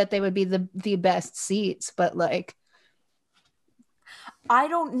don't know that they would be the best seats, but like I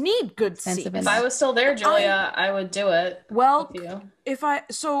don't need good Expensive seats. If enough. I was still there, Julia, I would do it Well, with you. if I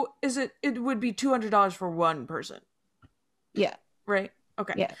so is it would be $200 for one person, Yeah. right?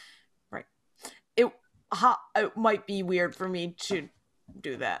 Okay. Yeah. Right. It might be weird for me to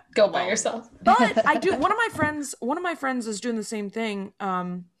do that. Go by alone. yourself. But I do. One of my friends is doing the same thing.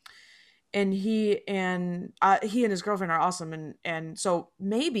 And he and his girlfriend are awesome, and so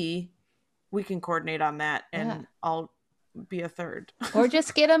maybe we can coordinate on that, and Yeah. I'll be a third. Or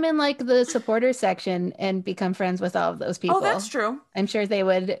just get them in like the supporter section and become friends with all of those people. Oh, that's true. I'm sure they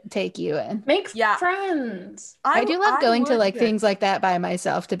would take you in. Make Yeah. friends. I do love going to would like get- things like that by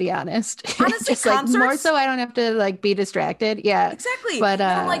myself, to be honest. Honestly, just like more concerts? so I don't have to like be distracted. Yeah. Exactly. But,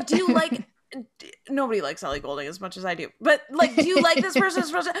 And I'm like, do you like? Nobody likes Ellie Goulding as much as I do, but like, do you like this person?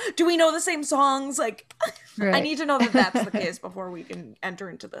 Do we know the same songs? Like, I Right. need to know that that's the case before we can enter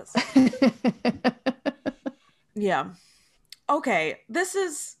into this. Yeah. Okay.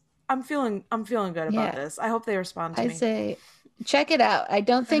 I'm feeling good about Yeah. this. I hope they respond to I me. say check it out. I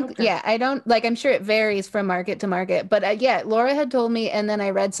don't think, hope so. I don't like, I'm sure it varies from market to market, but yeah, Laura had told me, and then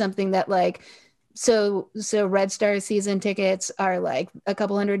I read something that like, so Red Star season tickets are like a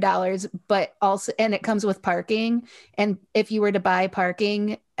couple $100, but also, and it comes with parking. And if you were to buy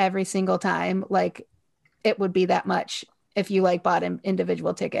parking every single time, like it would be that much if you like bought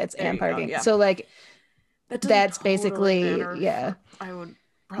individual tickets There and you go, parking. yeah. So like, That doesn't that's totally basically, matter. yeah, I would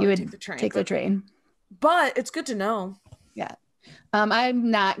probably you would take the train. take the train. But it's good to know. Yeah. I'm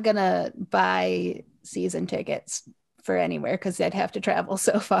not gonna buy season tickets for anywhere because I'd have to travel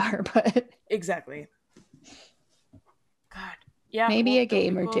so far, but Exactly. God. Yeah. Maybe a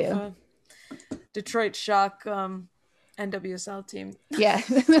game or both, two. Detroit Shock NWSL team. yeah,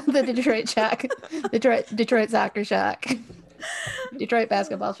 the Detroit Shock, Detroit Soccer Shock, Detroit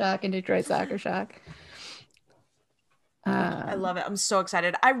Basketball Shock, and Detroit Soccer Shock. I love it. I'm so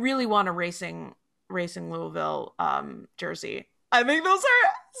excited. I really want a racing Louisville jersey. I think those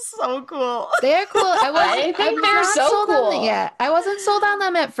are so cool. They're cool. I think was they're not so sold on cool. yeah, I wasn't sold on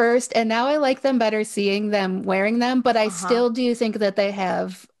them at first, and now I like them better seeing them wearing them. But I still do think that they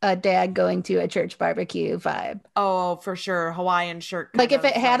have a dad going to a church barbecue vibe. Oh, for sure. Hawaiian shirt. Like kind if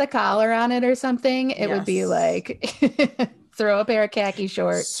it of, had a collar on it or something, it would be Yes. like throw a pair of khaki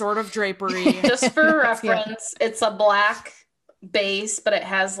shorts. sort of drapery. Just for reference, it's a black base, but it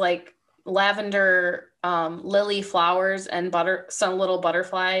has like lavender lily flowers and some little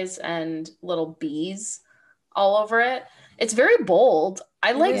butterflies and little bees all over it. It's very bold.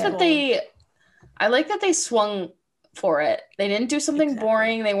 I like is that bold. they swung for it. They didn't do something Exactly.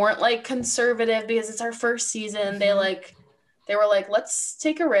 boring. They weren't like conservative because it's our first season. They were like, let's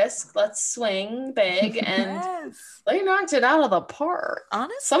take a risk, let's swing big, and Yes. they knocked it out of the park.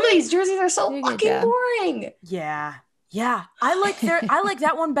 Honestly. Some of these jerseys are so Did a good fucking job. boring. Yeah. Yeah. I like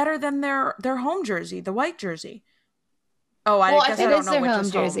that one better than their home jersey, the white jersey. Oh, I Well, I guess I think don't it's know their which home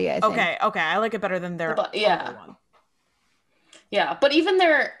is jersey, I home. think. Okay. I like it better than their But, yeah. other one. Yeah, but even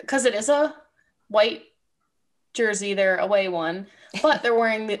because it is a white jersey, their away one, but they're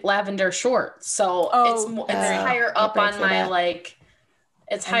wearing the lavender shorts, so Oh, it's there you go. higher It up breaks on it my up. like,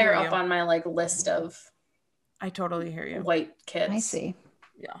 it's I higher hear up you. on my like list of I totally hear you. white kids. I see.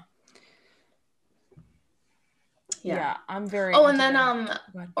 Yeah. Yeah. I'm very Oh, into and then that.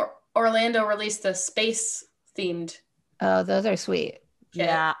 Go ahead. Orlando released the space themed. Oh, those are sweet. kit.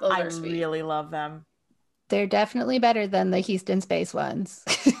 Yeah, Those I are sweet. really love them. They're definitely better than the Houston Space ones.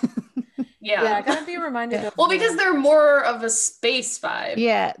 Yeah, Yeah. I gotta be reminded of Well, because they're more of a space vibe.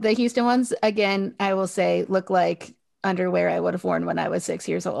 Yeah, the Houston ones, again, I will say, look like underwear I would have worn when I was 6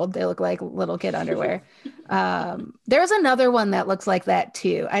 years old. They look like little kid underwear. There's another one that looks like that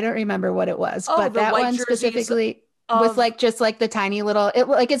too. I don't remember what it was, Oh, but the that white one jerseys specifically of- with like just like the tiny little,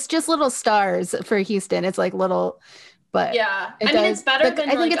 it's just little stars for Houston. It's like little, but Yeah. it I mean, does- it's better the- than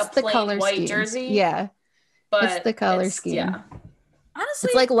I think like it's a the plain color white scheme. jersey. Yeah, But it's the color scheme. Yeah. honestly,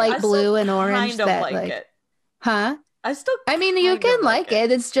 It's like light I still blue and orange kind of that, like like- it. huh? I still. I mean, you kind can of like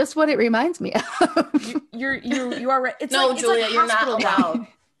it. It's just what it reminds me of. You are right. It's No, like, Julia, it's like you're not hospital gown. allowed.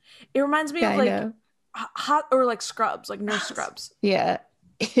 It reminds me of I like know. hot or like scrubs, like nurse scrubs. Yeah.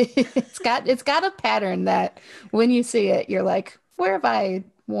 it's got a pattern that when you see it, you're like, where have I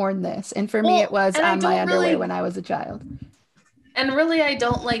worn this? And for me, Well, it was and I on my don't underwear really- when I was a child. And really, I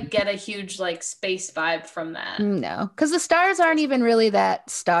don't like get a huge like space vibe from that. No, because the stars aren't even really that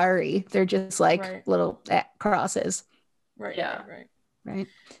starry. They're just like Right. little crosses, Right. Yeah. Right. right?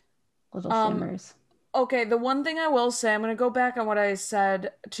 Little Um, shimmers. Okay, the one thing I will say, I'm going to go back on what I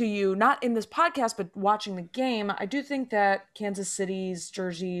said to you, not in this podcast, but watching the game. I do think that Kansas City's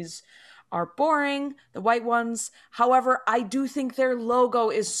jerseys are boring, the white ones. However, I do think their logo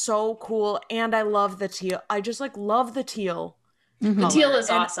is so cool, and I love the teal. I just like love the teal. The color, teal is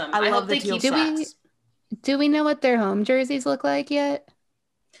and awesome. I I love hope the they teal keep that. Do we know what their home jerseys look like yet?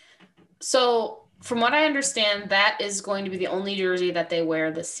 So, from what I understand, that is going to be the only jersey that they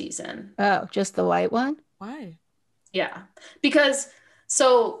wear this season. Oh, just the white one? Why? Yeah. Because,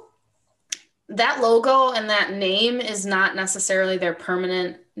 so that logo and that name is not necessarily their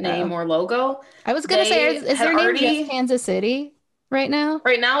permanent name or logo. I was going to say, is their name just Kansas City right now?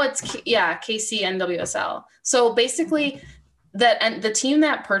 Right now it's, KC NWSL. So basically, the team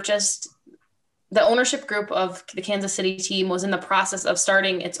that purchased the ownership group of the Kansas City team was in the process of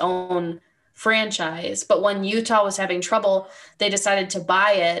starting its own franchise. But when Utah was having trouble, they decided to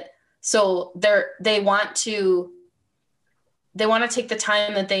buy it. So they want to take the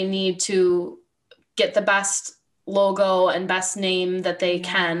time that they need to get the best logo and best name that they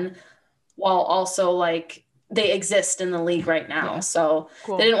can, while also like they exist in the league right now. So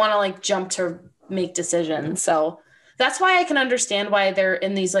they didn't want to like jump to make decisions. So that's why I can understand why they're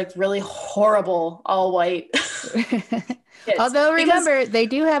in these like really horrible all white. Although remember, they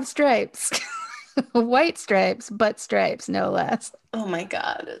do have stripes. White stripes, but stripes, no less. Oh my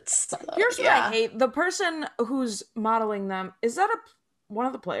God. Here's what I hate. The person who's modeling them, is that one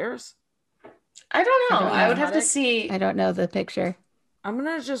of the players? I don't know. I would have to see. I don't know the picture. I'm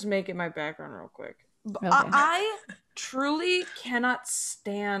going to just make it my background real quick. Okay. I truly cannot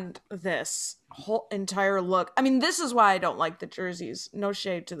stand this whole entire look. I mean, this is why I don't like the jerseys. No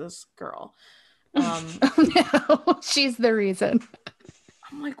shade to this girl. Oh, no, she's the reason.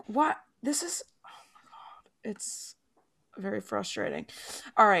 I'm like, what? This is, oh my God, it's very frustrating.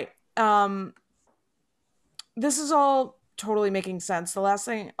 All right. This is all totally making sense. The last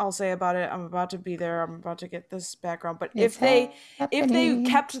thing I'll say about it, I'm about to be there. I'm about to get this background. But if they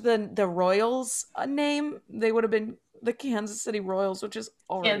kept the Royals name, they would have been the Kansas City Royals, which is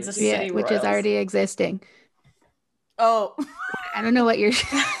already which is already existing. Oh, I don't know what you're.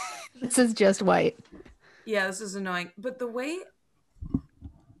 This is just white. Yeah, this is annoying. But the way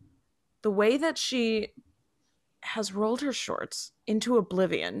that she has rolled her shorts into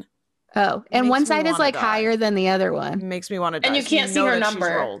oblivion. Oh, and one side is like higher than the other one. It makes me want to die. And you can't see her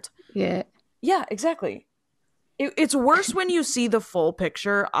number. Yeah. Yeah, exactly. It's worse when you see the full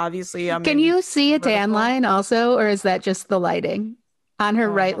picture. Obviously, can you see a tan line also, or is that just the lighting on her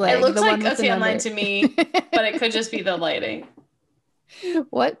right leg? It looks like a tan line to me, but it could just be the lighting.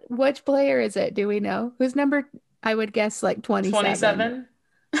 Which player is it? Do we know? Who's number? I would guess like 27. 27?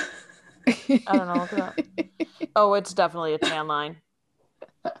 I don't know. Look at that. Oh, it's definitely a tan line.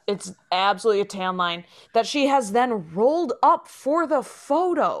 It's absolutely a tan line that she has then rolled up for the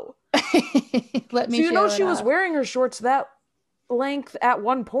photo. Let me. So you know she was wearing her shorts that length at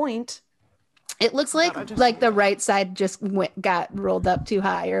one point. It looks like the right side just got rolled up too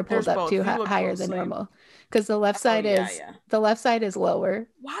high or pulled up too higher than normal. Because the left side is lower.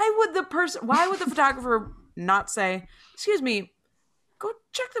 Why would the photographer not say, "Excuse me, go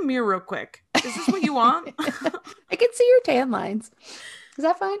check the mirror real quick. Is this what you want?" I can see your tan lines. Is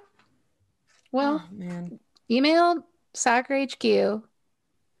that fine? Well, email soccerhq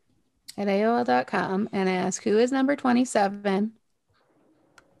at AOL.com and ask who is number 27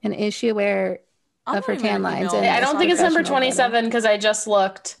 and is she aware of her tan lines. I don't think it's number 27 because I just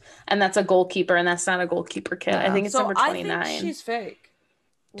looked and that's a goalkeeper and that's not a goalkeeper kit. I think it's number 29. I think she's fake.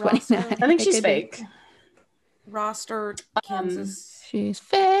 29. I think she's fake. Roster Kansas. She's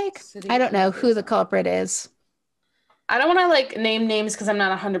fake. City, I don't know who the culprit is. I don't want to name names because I'm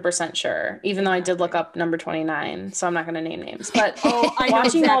not 100% sure, even though I did look up number 29, so I'm not going to name names. But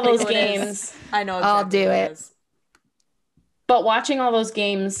watching all those games, I know I'll do it. But watching all those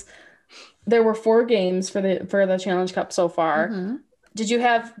games, there were 4 games for the Challenge Cup so far. Mm-hmm. Did you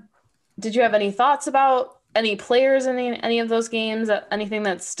have any thoughts about any players in any of those games? Anything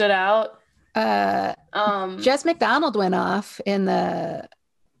that stood out? Jess McDonald went off in the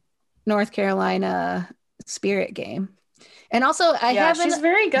North Carolina Spirit game. And also she's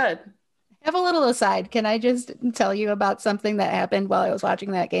very good. I have a little aside. Can I just tell you about something that happened while I was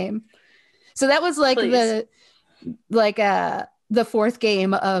watching that game? So that was the 4th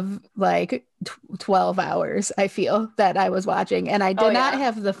game of 12 hours, I feel, that I was watching. And I did not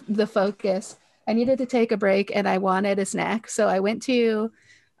have the focus. I needed to take a break and I wanted a snack. So I went to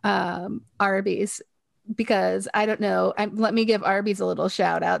Arby's because I don't know. Let me give Arby's a little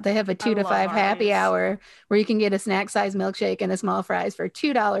shout out. They have a 2 to 5 happy hour where you can get a snack size milkshake and a small fries for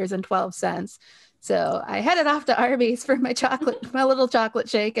 $2.12. So I headed off to Arby's for my little chocolate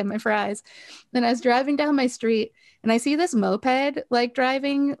shake and my fries. Then I was driving down my street and I see this moped like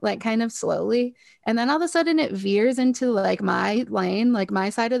driving like kind of slowly. And then all of a sudden it veers into like my lane, like my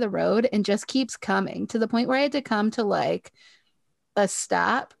side of the road, and just keeps coming to the point where I had to come to like a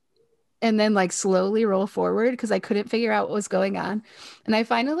stop and then like slowly roll forward because I couldn't figure out what was going on. And I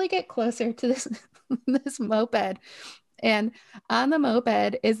finally get closer to this this moped. And on the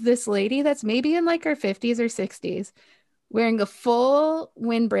moped is this lady that's maybe in like her 50s or 60s, wearing a full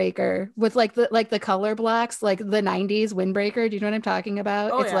windbreaker with like the color blocks, like the 90s windbreaker. Do you know what I'm talking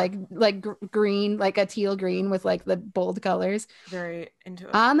about? Oh, It's yeah. like green, like a teal green with like the bold colors. Very into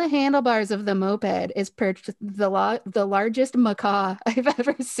it. On the handlebars of the moped is perched the largest macaw I've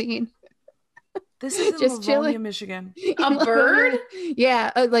ever seen. This is in Just Livonia, chilling. Michigan. A bird? Yeah,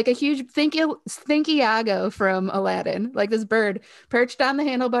 like a huge Thinkiago from Aladdin, like this bird perched on the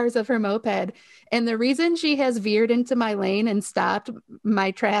handlebars of her moped. And the reason she has veered into my lane and stopped my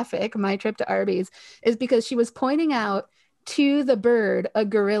traffic, my trip to Arby's, is because she was pointing out to the bird a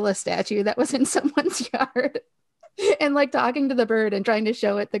gorilla statue that was in someone's yard and like talking to the bird and trying to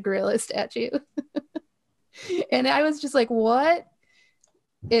show it the gorilla statue. And I was just like, what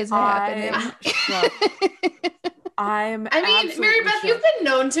is happening? I'm shocked. I mean, absolutely Mary Beth, shocked. you've been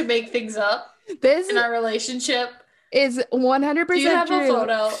known to make things up This in our relationship. is 100% Do you have true. a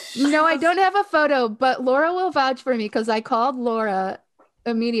photo? No, I don't have a photo, but Laura will vouch for me because I called Laura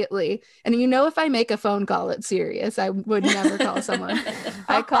immediately. And you know, if I make a phone call, it's serious. I would never call someone.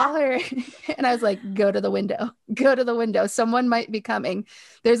 I call her and I was like, go to the window. Go to the window. Someone might be coming.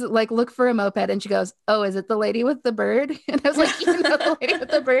 There's like, look for a moped. And she goes, oh, is it the lady with the bird? And I was like, you know, the lady with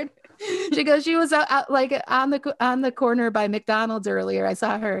the bird. She goes, she was out like on the corner by McDonald's earlier. I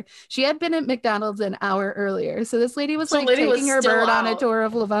saw her. She had been at McDonald's an hour earlier. So this lady was So like lady was taking her still bird on a out. tour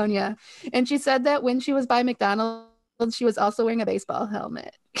of Livonia. And she said that when she was by McDonald's, she was also wearing a baseball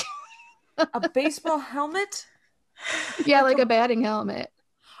helmet. A baseball helmet? Yeah, like a batting helmet.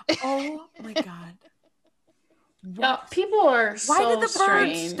 Oh my god. Yeah, people are so Why did the bird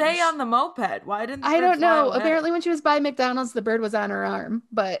strange. stay on the moped? Why didn't the I bird don't fly know. away? Apparently, when she was by McDonald's, the bird was on her arm,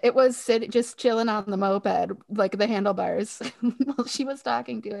 but it was just chilling on the moped, like the handlebars, while she was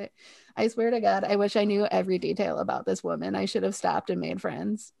talking to it. I swear to God, I wish I knew every detail about this woman. I should have stopped and made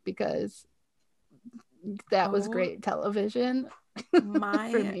friends because that was Oh great television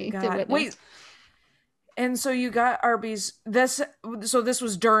my for me to god. witness. Wait. And so you got Arby's. This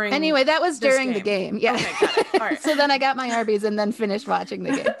was during. Anyway, that was this during the game. Yeah. Okay, got it. All right. So then I got my Arby's and then finished watching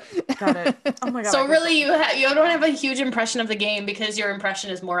the game. Got it. Oh my god. So really, you don't have a huge impression of the game because your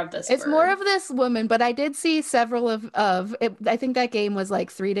impression is more of this. It's bird. more of this woman, but I did see several of it. I think that game was like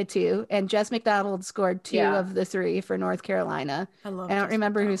 3-2, and Jess McDonald scored 2 Yeah. of the 3 for North Carolina. I love. I don't Jess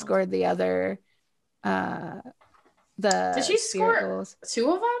remember who McDonald. scored the other. The Did she Spirit score goals. 2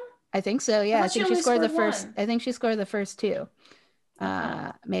 of them? I think so. Yeah, I thought she think she only scored the scored first. one. I think she scored the first 2.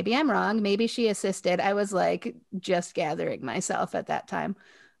 Maybe I'm wrong. Maybe she assisted. I was like just gathering myself at that time.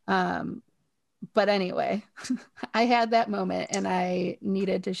 But anyway, I had that moment and I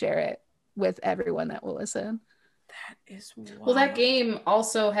needed to share it with everyone that will listen. That is wild. Well, that game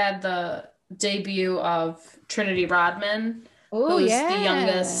also had the debut of Trinity Rodman, Oh, who's yeah. the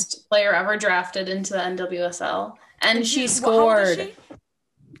youngest player ever drafted into the NWSL. And she How old is scored she?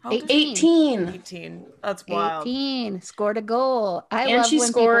 How old is 18. 18. That's wild. 18, scored a goal. I And love she when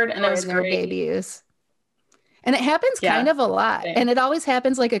scored, people and it score was in their great. debuts. And it happens Yeah, kind of a lot. same. And it always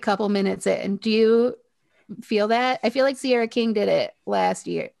happens like a couple minutes in. Do you feel that? I feel like Sierra King did it last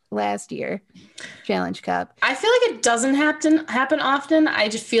year, Challenge Cup. I feel like it doesn't happen often. I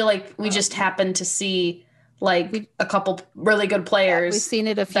just feel like we just happen to see like a couple really good players We've seen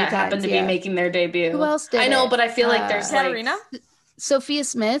it a few that times. happen to yeah. be making their debut. Who else did I know, it? but I feel like there's like Katarina? Sophia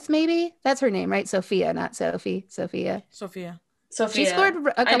Smith, maybe? That's her name, right? Sophia, not Sophie. Sophia. Sophia. Sophia. She scored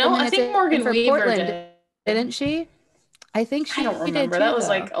a couple I know. I minutes think in Morgan for Weaver Portland, did. didn't she? I think she I don't did remember. too, That was though.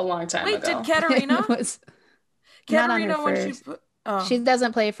 like a long time Wait, ago. did Katarina? It was not on Katarina her when she first. put. Oh, She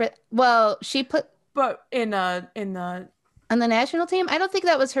doesn't play for. Well, she put but in the on the national team. I don't think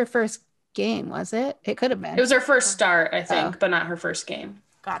that was her first game, was it? It could have been. It was her first start, I think, Oh. but not her first game.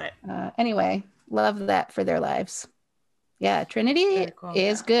 got it. Anyway, love that for their lives. Yeah, Trinity Very cool.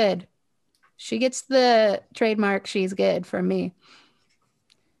 is good. She gets the trademark. She's good from me.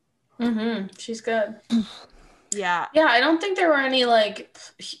 Mm-hmm. She's good. Yeah. Yeah, I don't think there were any like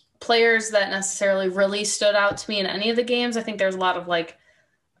players that necessarily really stood out to me in any of the games. I think there's a lot of like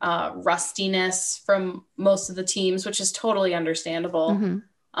rustiness from most of the teams, which is totally understandable. Mhm.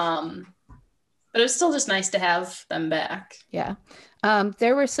 But it was still just nice to have them back. Yeah.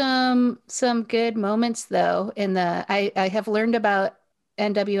 There were some good moments though in the I have learned about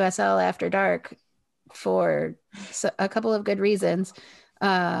NWSL After Dark for a couple of good reasons.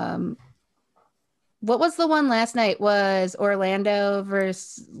 Um, what was the one last night? Was Orlando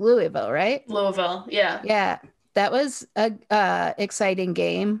versus Louisville, right? Louisville, yeah. Yeah, that was a exciting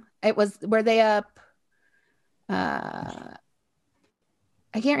game. It was were they up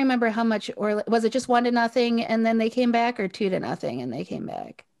I can't remember how much, or was it just 1-0 and then they came back, or 2-0 and they came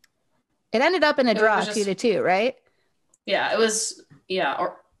back? It ended up in a It draw, was just 2-2, right? yeah, it was yeah.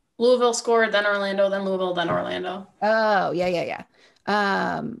 Or Louisville scored, then Orlando, then Louisville, then Orlando. Oh, yeah, yeah,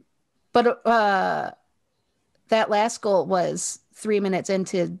 yeah. But that last goal was 3 minutes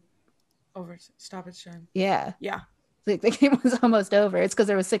into, Over stoppage time. yeah, Yeah. the game was almost over. It's because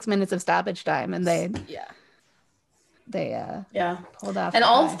there was 6 minutes of stoppage time, and Yeah. they Yeah. pulled off. And the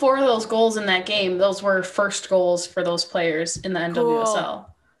all tie. 4 of those goals in that game, those were first goals for those players in the NWSL,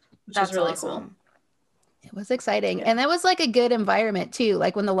 which That's is really awesome. It was exciting, Yeah. and that was like a good environment too.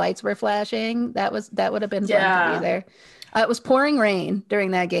 Like when the lights were flashing, that would have been fun to Yeah. be there. It was pouring rain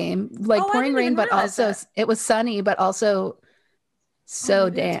during that game, like Oh, I pouring didn't rain, even but realize also that. it was sunny, but also Oh, so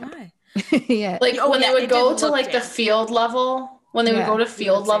maybe that's damp. why. Yeah, Like Oh, when yeah, they would it go did to look like the damp. field level, when they would Yeah. go to You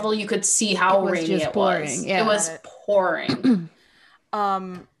field could see. level, you could see how It was rainy just it pouring, was. yeah. It was Got it. pouring.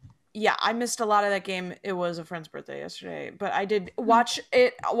 Yeah, I missed a lot of that game. It was a friend's birthday yesterday, but I did watch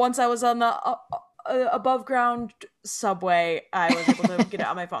it once I was on the above ground subway. I was able to get it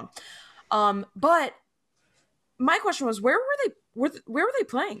on my phone. But my question was, where were they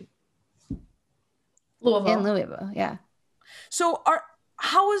playing? Louisville. in Louisville, yeah. So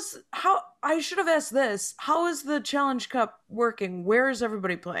how I should have asked this. How is the Challenge Cup working? Where is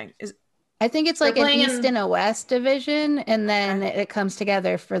everybody playing? I think it's They're like an playing East in- and a West division, and then Okay. it comes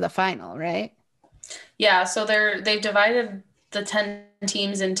together for the final, right? Yeah, so they've divided the 10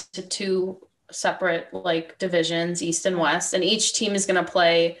 teams into 2 separate like divisions, East and West, and each team is going to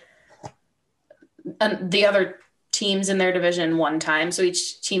play the other teams in their division 1 time. So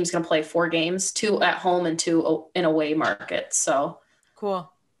each team's going to play 4 games, 2 at home and 2 in away markets. So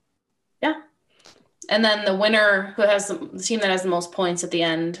Cool. yeah. And then the winner, who has the team that has the most points at the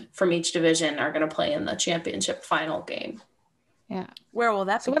end from each division, are going to play in the championship final game. Yeah. Where will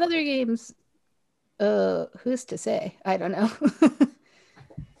that So be? what other games? Who's to say? I don't know.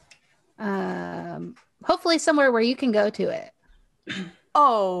 Hopefully somewhere where you can go to it.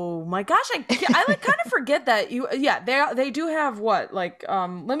 Oh my gosh, I like kind of forget that they do have what like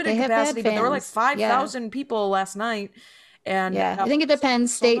limited They have capacity, bad but there were like fans. Yeah. 5,000 people last night, and Yeah, I think it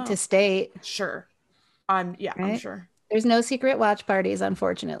depends state sold to out. state. Sure, I'm Right? sure. There's no secret watch parties,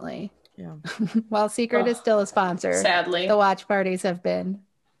 unfortunately. Yeah, While Secret is still a sponsor, Sadly. the watch parties have been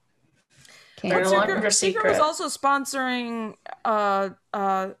They're no canceled. longer Secret was secret. also sponsoring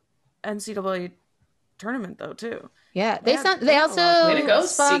NCAA tournament though too. Yeah, Yeah, they they have a lot. also Way to go,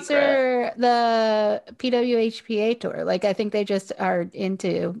 sponsor the PWHPA tour. Like I think they just are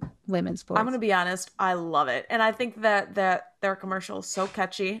into women's sports. I'm gonna be honest, I love it, and I think that their commercial is so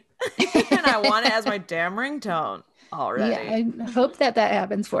catchy, and I want it as my damn ringtone already. Yeah, I hope that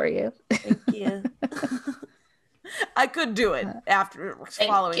happens for you. Thank you. I could do it after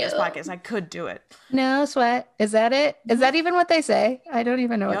following this you. podcast. I could do it. No sweat. Is that it? Is that even what they say? I don't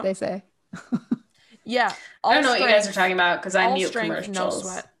even know Yep. what they say. Yeah. I don't know what you guys are talking about because I All mute strength, no commercials.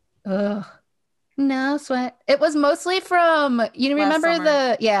 sweat. Ugh. No sweat. It was mostly from you Last remember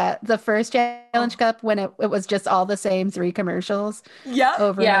summer. the first Challenge Cup when it was just all the same 3 commercials Yep.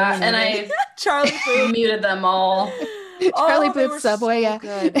 over Yeah, and over and again. I Charlie Puth. muted them all. Charlie Oh, they Puth were Subway, so yeah.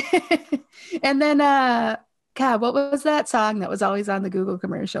 good. And then God, what was that song that was always on the Google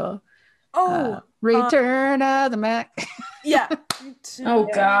commercial? Oh, Return of the Mac. yeah. Oh,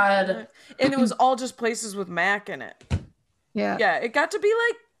 God. And it was all just places with Mac in it. Yeah. Yeah, it got to be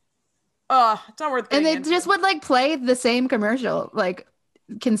like, it's not worth And getting they into. just would like play the same commercial like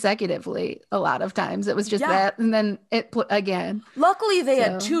consecutively a lot of times. It was just Yeah. that, and then it again. Luckily, they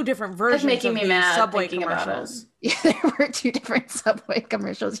had So- 2 different versions making of me the mad Subway thinking about it. commercials. Yeah, there were 2 different Subway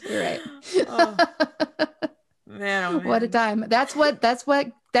commercials. You're right. Oh, man, oh man. What a time. That's what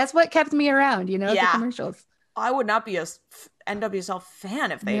kept me around, you know, Yeah. the commercials. I would not be a NWSL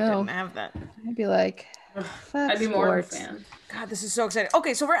fan if they No. didn't have that. I'd be like, fuck I'd be more of a sports. fan. God, this is so exciting.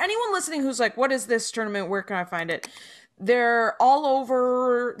 Okay, so for anyone listening who's like, what is this tournament? Where can I find it? They're all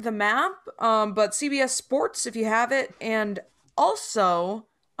over the map, but CBS Sports, if you have it, and also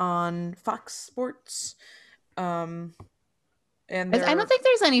on Fox Sports. And I they're- don't think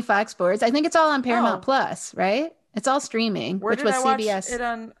there's any Fox Sports. I think it's all on Paramount Oh. Plus, right? It's all streaming, where which did was I watch CBS. it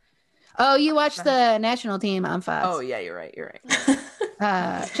on? Oh, you watched the national team on Fox. Oh, yeah, you're right.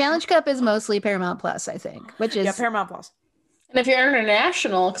 Challenge Cup is mostly Paramount Plus, I think, which is Yeah, Paramount Plus. And if you're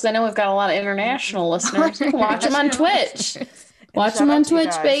international, because I know we've got a lot of international listeners, you can watch them on Twitch. Watch them on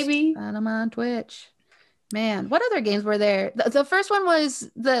Twitch, baby. Find them on Twitch. Man, what other games were there? The first one was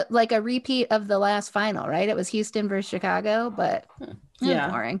a repeat of the last final, right? It was Houston versus Chicago, but Yeah.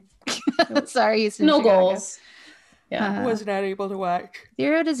 boring. Sorry, Houston. No Chicago. goals. Yeah. Was not able to watch.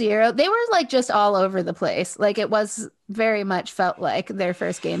 0-0. They were like just all over the place. Like it was very much felt like their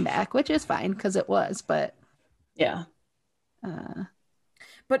first game back, which is fine because it was, but Yeah.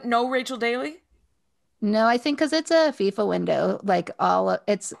 But no Rachel Daly? No, I think because it's a FIFA window, like all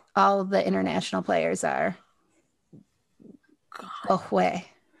the international players are away.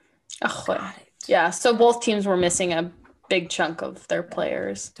 Oh, yeah. So both teams were missing a big chunk of their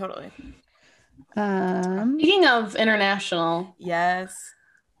players. Totally. Speaking of international, Yes.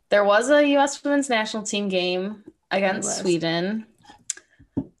 there was a U.S. women's national team game against Sweden.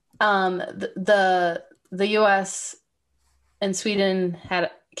 The U.S. and Sweden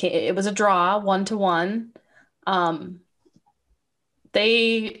it was a draw 1-1. I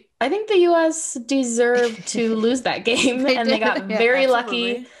think the U.S. deserved to lose that game, they got very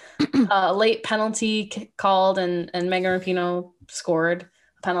lucky. Late penalty called, and Megan Rapinoe scored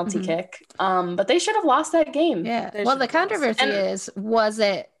a penalty kick. But they should have lost that game. Yeah. Well, the controversy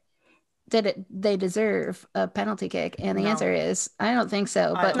did they deserve a penalty kick? And the answer is, I don't think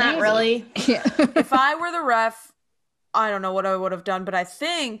so. But not really. Yeah. If I were the ref, I don't know what I would have done, but I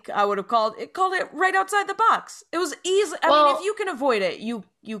think I would have called it right outside the box. It was easy. I mean, if you can avoid it, you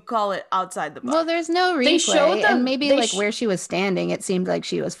call it outside the box. Well, there's no replay, and maybe where she was standing, it seemed like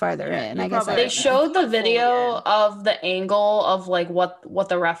she was farther in. I guess they showed the video of the angle of like what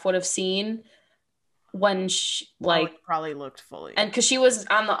the ref would have seen when she probably looked fully, and because she was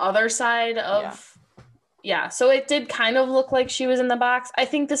on the other side of. Yeah, so it did kind of look like she was in the box. I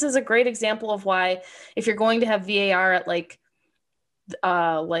think this is a great example of why, if you're going to have VAR at like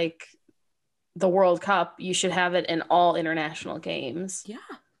the World Cup, you should have it in all international games. Yeah.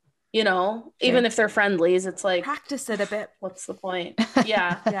 You know, even if they're friendlies, it's like practice it a bit. What's the point?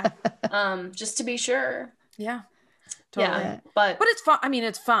 Yeah. Yeah. Just to be sure. Yeah. Totally. Yeah. But it's fine. I mean,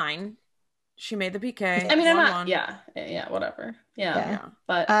 it's fine. She made the PK. I mean, I'm not. Yeah, whatever. Yeah.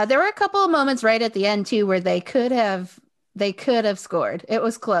 But there were a couple of moments right at the end too where they could have scored. It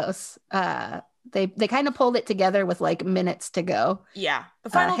was close. They kind of pulled it together with like minutes to go. Yeah, the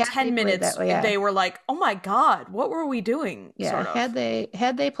final 10 minutes, they were like, "Oh my god, what were we doing?" Yeah, sort of.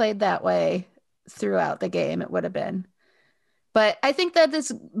 had they played that way throughout the game, it would have been. But I think that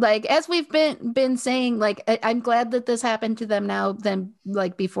this, like, as we've been saying, like, I'm glad that this happened to them now than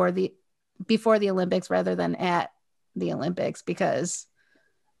like before the Olympics rather than at the Olympics, because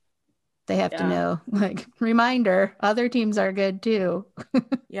they have to know, like, reminder, other teams are good too.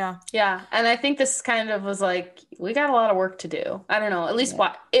 Yeah. And I think this kind of was like, we got a lot of work to do. I don't know, at least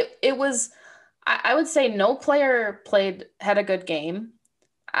what it was. I would say no player had a good game.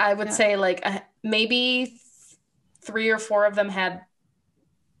 I would say like maybe 3 or 4 of them had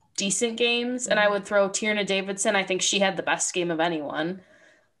decent games. And I would throw Tierna Davidson. I think she had the best game of anyone.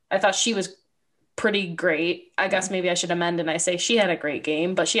 I thought she was pretty great. I guess maybe I should amend and I say she had a great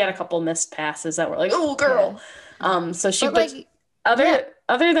game, but she had a couple missed passes that were like, oh girl. So she, other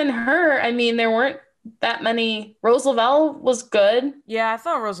than her, I mean, there weren't that many. Rose Lavelle was good. Yeah, I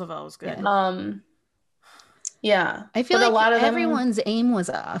thought Rose Lavelle was good. Yeah. I feel like a lot of everyone's aim was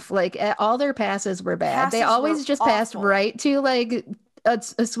off. Like all their passes were bad. They always just passed right to like a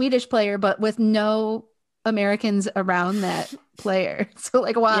Swedish player, but with no Americans around that player. So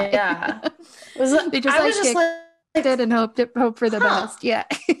like, why? Yeah. They just kicked it and hope for the best. Yeah.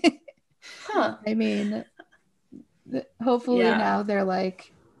 I mean, hopefully now they're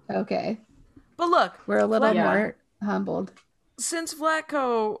like, okay. But look, we're a little more humbled. Since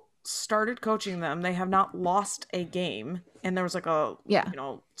Vlatko started coaching them, they have not lost a game, and there was like a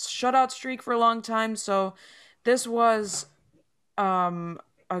shutout streak for a long time. So this was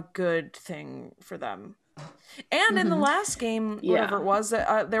a good thing for them. And in the last game, whatever it was,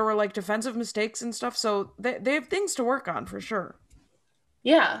 there were like defensive mistakes and stuff. So they have things to work on for sure.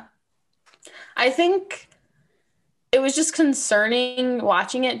 Yeah, I think it was just concerning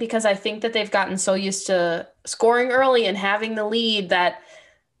watching it because I think that they've gotten so used to scoring early and having the lead that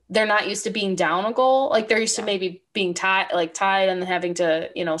they're not used to being down a goal. Like they're used to maybe being tied and having to,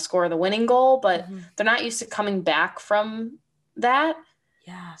 score the winning goal, but they're not used to coming back from that.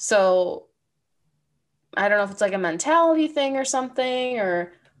 Yeah. So I don't know if it's like a mentality thing or something,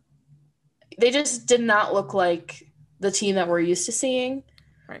 or they just did not look like the team that we're used to seeing.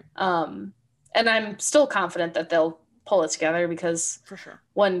 Right. And I'm still confident that they'll pull it together, because For sure.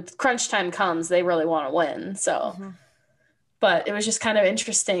 when crunch time comes, they really want to win. So, but it was just kind of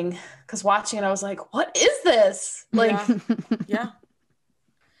interesting because watching it, I was like, what is this? Like,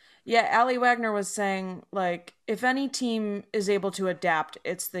 Yeah, Allie Wagner was saying, like, if any team is able to adapt,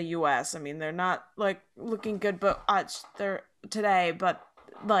 it's the U.S. I mean, they're not, like, looking good, but they're today, but,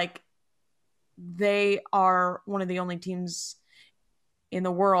 like, they are one of the only teams in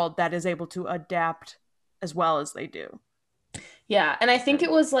the world that is able to adapt as well as they do. Yeah, and I think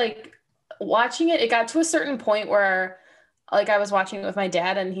it was, like, watching it, it got to a certain point where, like, I was watching it with my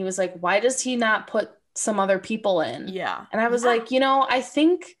dad, and he was like, why does he not put some other people in? Yeah. And I was like, you know, I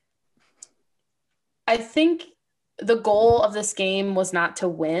think the goal of this game was not to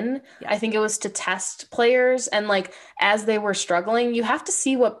win. Yeah. I think it was to test players. And like, as they were struggling, you have to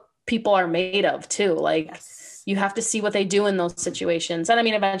see what people are made of too. Like you have to see what they do in those situations. And I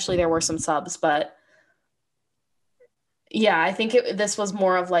mean, eventually there were some subs, but yeah, I think this was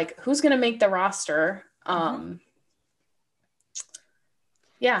more of like, who's going to make the roster?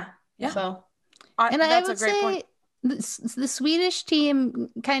 Yeah. So, and I would say the Swedish team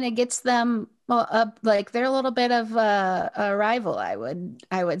kind of gets them up, like they're a little bit of a rival. I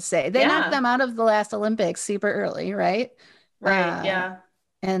would say they knocked them out of the last Olympics super early, right? Right. Yeah.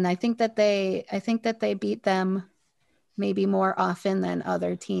 And I think that they beat them maybe more often than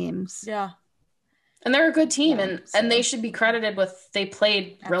other teams. Yeah. And they're a good team, and they should be credited with they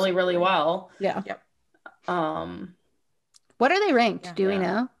played really, really well. Yeah. Yep. What are they ranked? Do we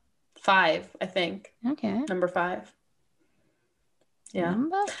know? 5, I think. Okay. Number 5. Yeah.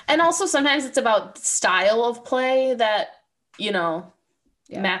 And also sometimes it's about style of play that, you know,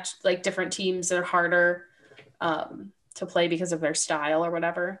 match like different teams are harder to play because of their style or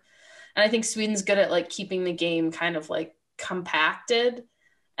whatever. And I think Sweden's good at like keeping the game kind of like compacted,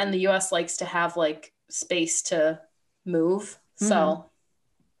 and the US likes to have like space to move. So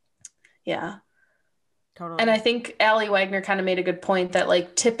yeah. Totally. And I think Allie Wagner kind of made a good point that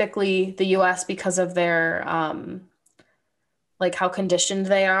like typically the US, because of their like how conditioned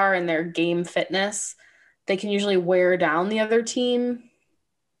they are and their game fitness, they can usually wear down the other team.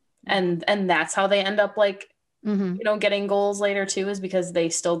 And that's how they end up like, you know, getting goals later too, is because they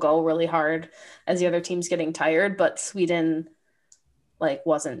still go really hard as the other team's getting tired. But Sweden like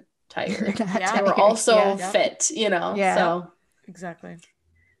wasn't tired. They were also fit, you know? So exactly.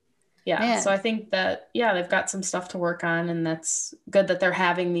 Yeah. So I think that, they've got some stuff to work on, and that's good that they're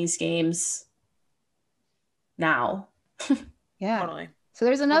having these games now. Totally. So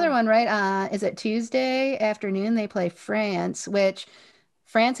there's another one, right? Is it Tuesday afternoon? They play France, which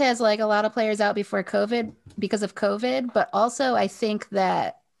France has like a lot of players out because of COVID, but also I think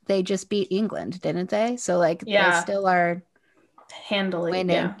that they just beat England, didn't they? So like they still are handily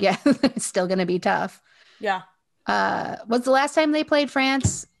winning. Yeah. It's still going to be tough. Yeah. Was the last time they played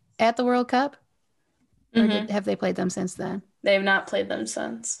France at the World Cup? Or have they played them since then? They have not played them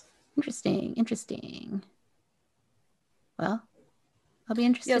since. Interesting. Well, I'll be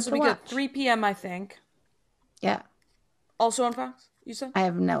interested to watch. Good. 3 p.m. I think. Yeah. Also on Fox, you said? I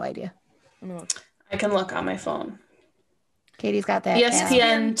have no idea. Let me look. I can look on my phone. Katie's got that.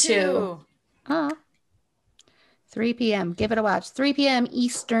 ESPN 2. Oh. 3 p.m. Give it a watch. 3 p.m.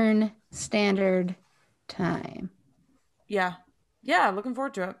 Eastern Standard Time. Yeah. Yeah, looking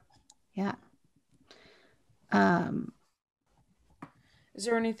forward to it. Yeah. Is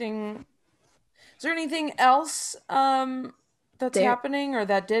there anything else that's happening or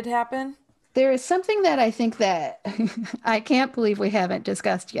that did happen? There is something that I think that I can't believe we haven't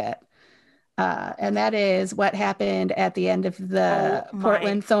discussed yet. And that is what happened at the end of the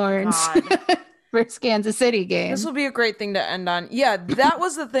Portland Thorns versus Kansas City game. This will be a great thing to end on. Yeah, that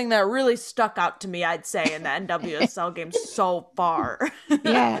was the thing that really stuck out to me, I'd say, in the NWSL game so far.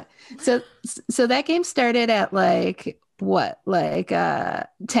 Yeah. So that game started at like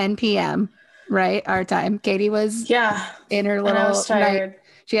 10 p.m., right? Our time. Katie was in her little night.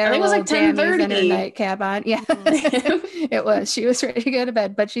 She had her little jammies and her nightcap on. Yeah, it was. She was ready to go to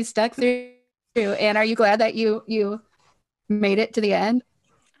bed, but she stuck through. And are you glad that you made it to the end?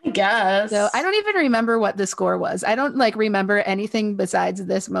 I guess. So I don't even remember what the score was. I don't like remember anything besides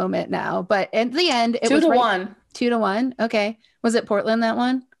this moment now. But at the end, it was 2-1. 2-1. Okay. Was it Portland that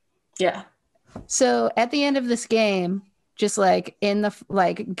won? Yeah. So at the end of this game, just like in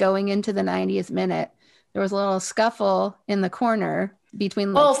the going into the 90th minute, there was a little scuffle in the corner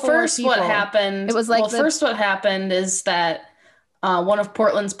between like four people. What happened? It was like first what happened is that one of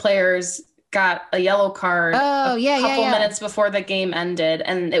Portland's players got a yellow card a couple minutes before the game ended,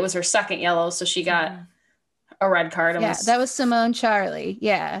 and it was her second yellow, so she got a red card. That was Simone Charlie.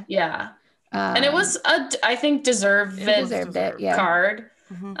 Yeah. And it was I think deserved it, yeah. card.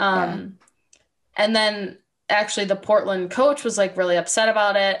 And then actually the Portland coach was like really upset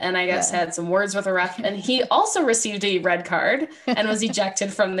about it, and I guess had some words with the ref, and he also received a red card and was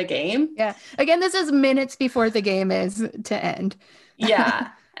ejected from the game. Yeah. Again, this is minutes before the game is to end. Yeah.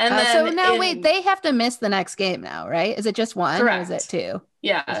 And then so now wait, they have to miss the next game now, right? Is it just one? Correct. Or is it two?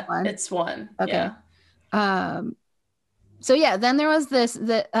 Yeah, it's one. Okay. Yeah. So yeah, then there was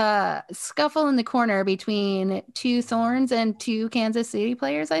the scuffle in the corner between two Thorns and two Kansas City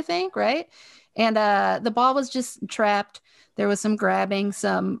players, I think, right? And the ball was just trapped. There was some grabbing,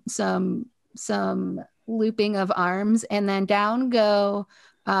 some looping of arms, and then down go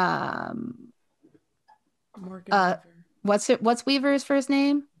Morgan Weaver. What's Weaver's first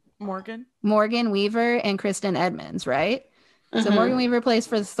name? Morgan Weaver and Kristen Edmonds, right? So Morgan Weaver plays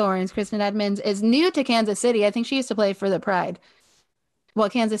for the Thorns. Kristen Edmonds is new to Kansas City. I think she used to play for the Pride. Well,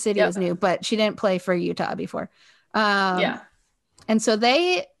 Kansas City is new, but she didn't play for Utah before. And so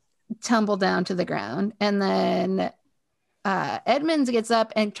they tumble down to the ground, and then Edmonds gets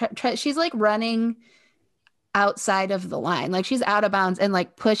up and she's like running outside of the line, like she's out of bounds, and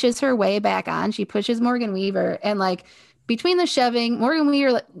like pushes her way back on. She pushes Morgan Weaver, and like between the shoving, Morgan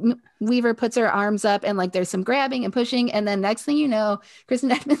Weaver puts her arms up, and like there's some grabbing and pushing, and then next thing you know,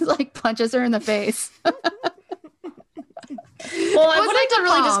 Kristen Edmonds like punches her in the face. Well, I wouldn't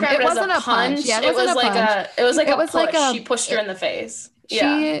really describe it as a punch. Yeah, it was like a push. She pushed her in the face.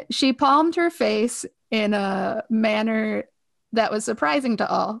 She palmed her face in a manner that was surprising to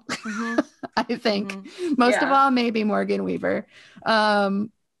all. I think most of all, maybe Morgan Weaver.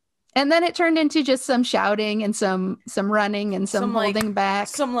 And then it turned into just some shouting and some running and some holding like, back.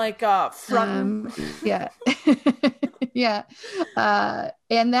 Some like front. Yeah. Yeah.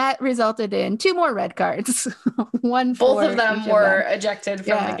 And that resulted in 2 more red cards. Both of them were ejected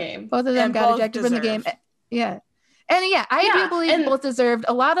from the game. Both of them got ejected from the game. Yeah. And I do believe both deserved.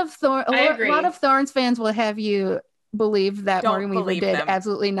 A lot of Thorns fans will have you believe that Morgan Weaver did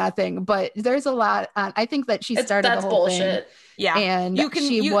absolutely nothing, but there's a lot on. I think that she started the whole bullshit. thing. Yeah, and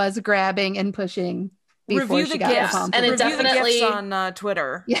she was grabbing and pushing before she got the palm. And it definitely the GIFs on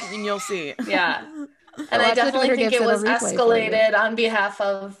Twitter, and you'll see. Yeah, and I definitely think it was escalated on behalf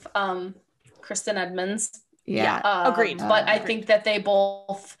of Kristen Edmonds. Yeah, agreed. But I think that they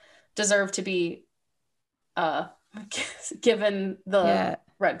both deserve to be given the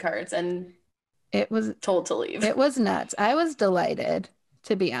red cards, and it was told to leave. It was nuts. I was delighted,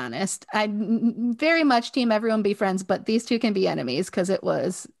 to be honest. I very much team everyone be friends, but these two can be enemies because it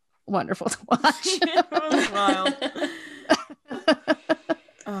was wonderful to watch. It was wild.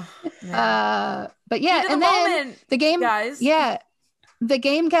 But yeah, and then the game, guys. Yeah, the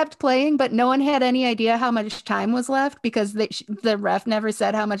game kept playing, but no one had any idea how much time was left because the ref never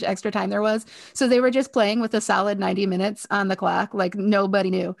said how much extra time there was. So they were just playing with a solid 90 minutes on the clock. Like nobody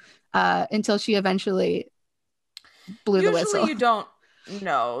knew until she eventually blew the whistle. Usually you don't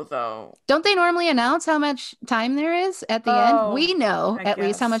know, though. Don't they normally announce how much time there is at the end? We know at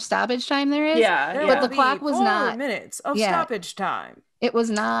least how much stoppage time there is. Yeah, but the clock was 4 not minutes of stoppage time. It was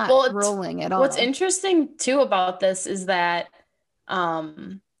not rolling at all. What's interesting too about this is that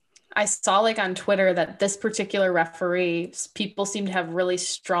I saw like on Twitter that this particular referee, people seem to have really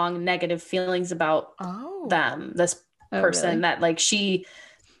strong negative feelings about them. This person really? That like she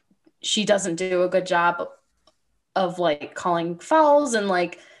doesn't do a good job of like calling fouls and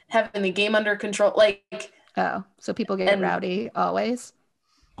like having the game under control. Like, so people get rowdy always.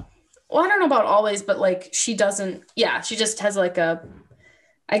 Well, I don't know about always, but like she doesn't. Yeah, she just has like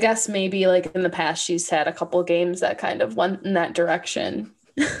I guess maybe like in the past she's had a couple games that kind of went in that direction.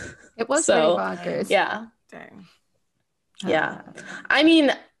 It was pretty bonkers. Yeah. Dang. Yeah. I mean,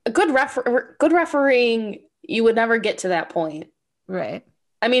 good refereeing, you would never get to that point. Right.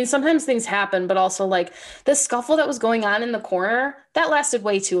 I mean, sometimes things happen, but also like the scuffle that was going on in the corner, that lasted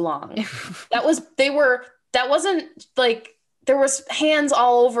way too long. That wasn't like, there was hands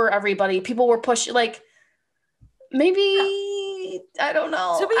all over everybody. People were pushing, like, maybe I don't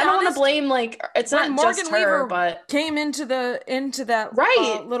know. I don't want to blame, like, it's not Morgan just her, Weaver but came into that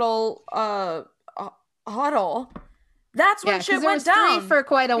little huddle. That's when shit went down for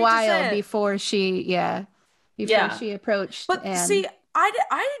quite a while before she she approached. But see,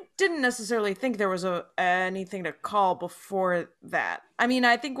 I didn't necessarily think there was anything to call before that. I mean,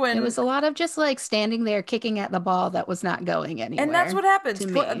 I think when it was a lot of just like standing there kicking at the ball that was not going anywhere. And that's what happens.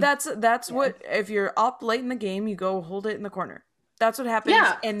 That's what, if you're up late in the game, you go hold it in the corner. That's what happens.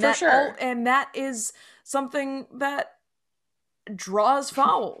 Yeah, and for sure. And that is something that draws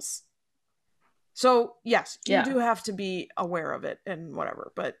fouls. So yes, you Yeah. do have to be aware of it and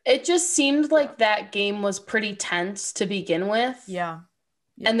whatever, but It just seemed like that game was pretty tense to begin with. yeah.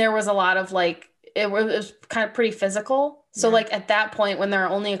 And there was a lot of like, it was kind of pretty physical. So Yeah. like at that point, when there are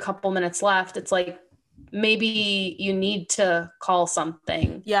only a couple minutes left, it's like, maybe you need to call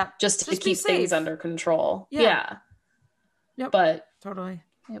something. Yeah. Just to Just be keep things safe. under control. Yeah. Yeah. Yep. But Totally.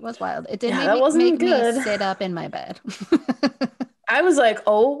 It was wild. It did that wasn't make good. me sit up in my bed. I was like,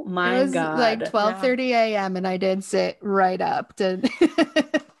 oh It my was God. like 12:30 a.m. and I did sit right up to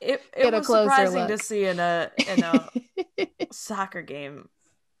It get a was closer surprising to look. see in a soccer game.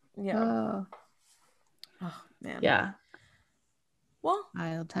 Yeah. Oh, Oh man. Yeah. Well,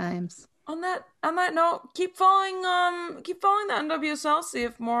 wild times. on that note, keep following the NWSL, see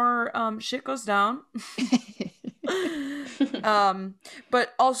if more shit goes down.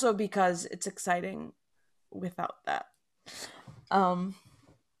 But also because it's exciting without that. Do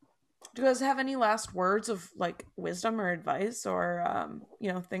you guys have any last words of like wisdom or advice or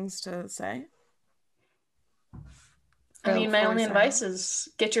things to say? I mean, my Before we only sign advice off? is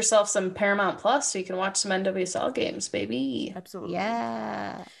get yourself some Paramount Plus so you can watch some NWSL games, baby. Absolutely.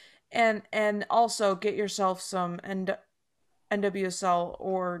 Yeah. And also get yourself some NWSL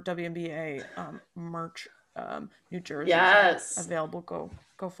or WNBA merch. New Jersey Yes. available.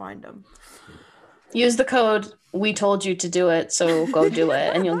 Go find them. Use the code "We told you to do it," so go do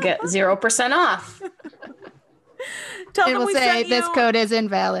it, and you'll get 0% off. Tell It them will we say sent this you. code is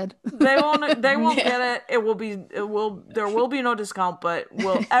invalid. They won't Yeah. get it. There will be no discount, but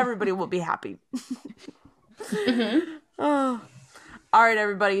everybody will be happy. Oh. All right,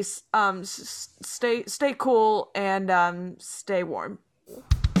 everybody. Stay cool and stay warm.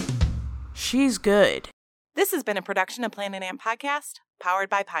 She's good. This has been a production of Planet Amp Podcast, powered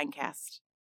by Pinecast.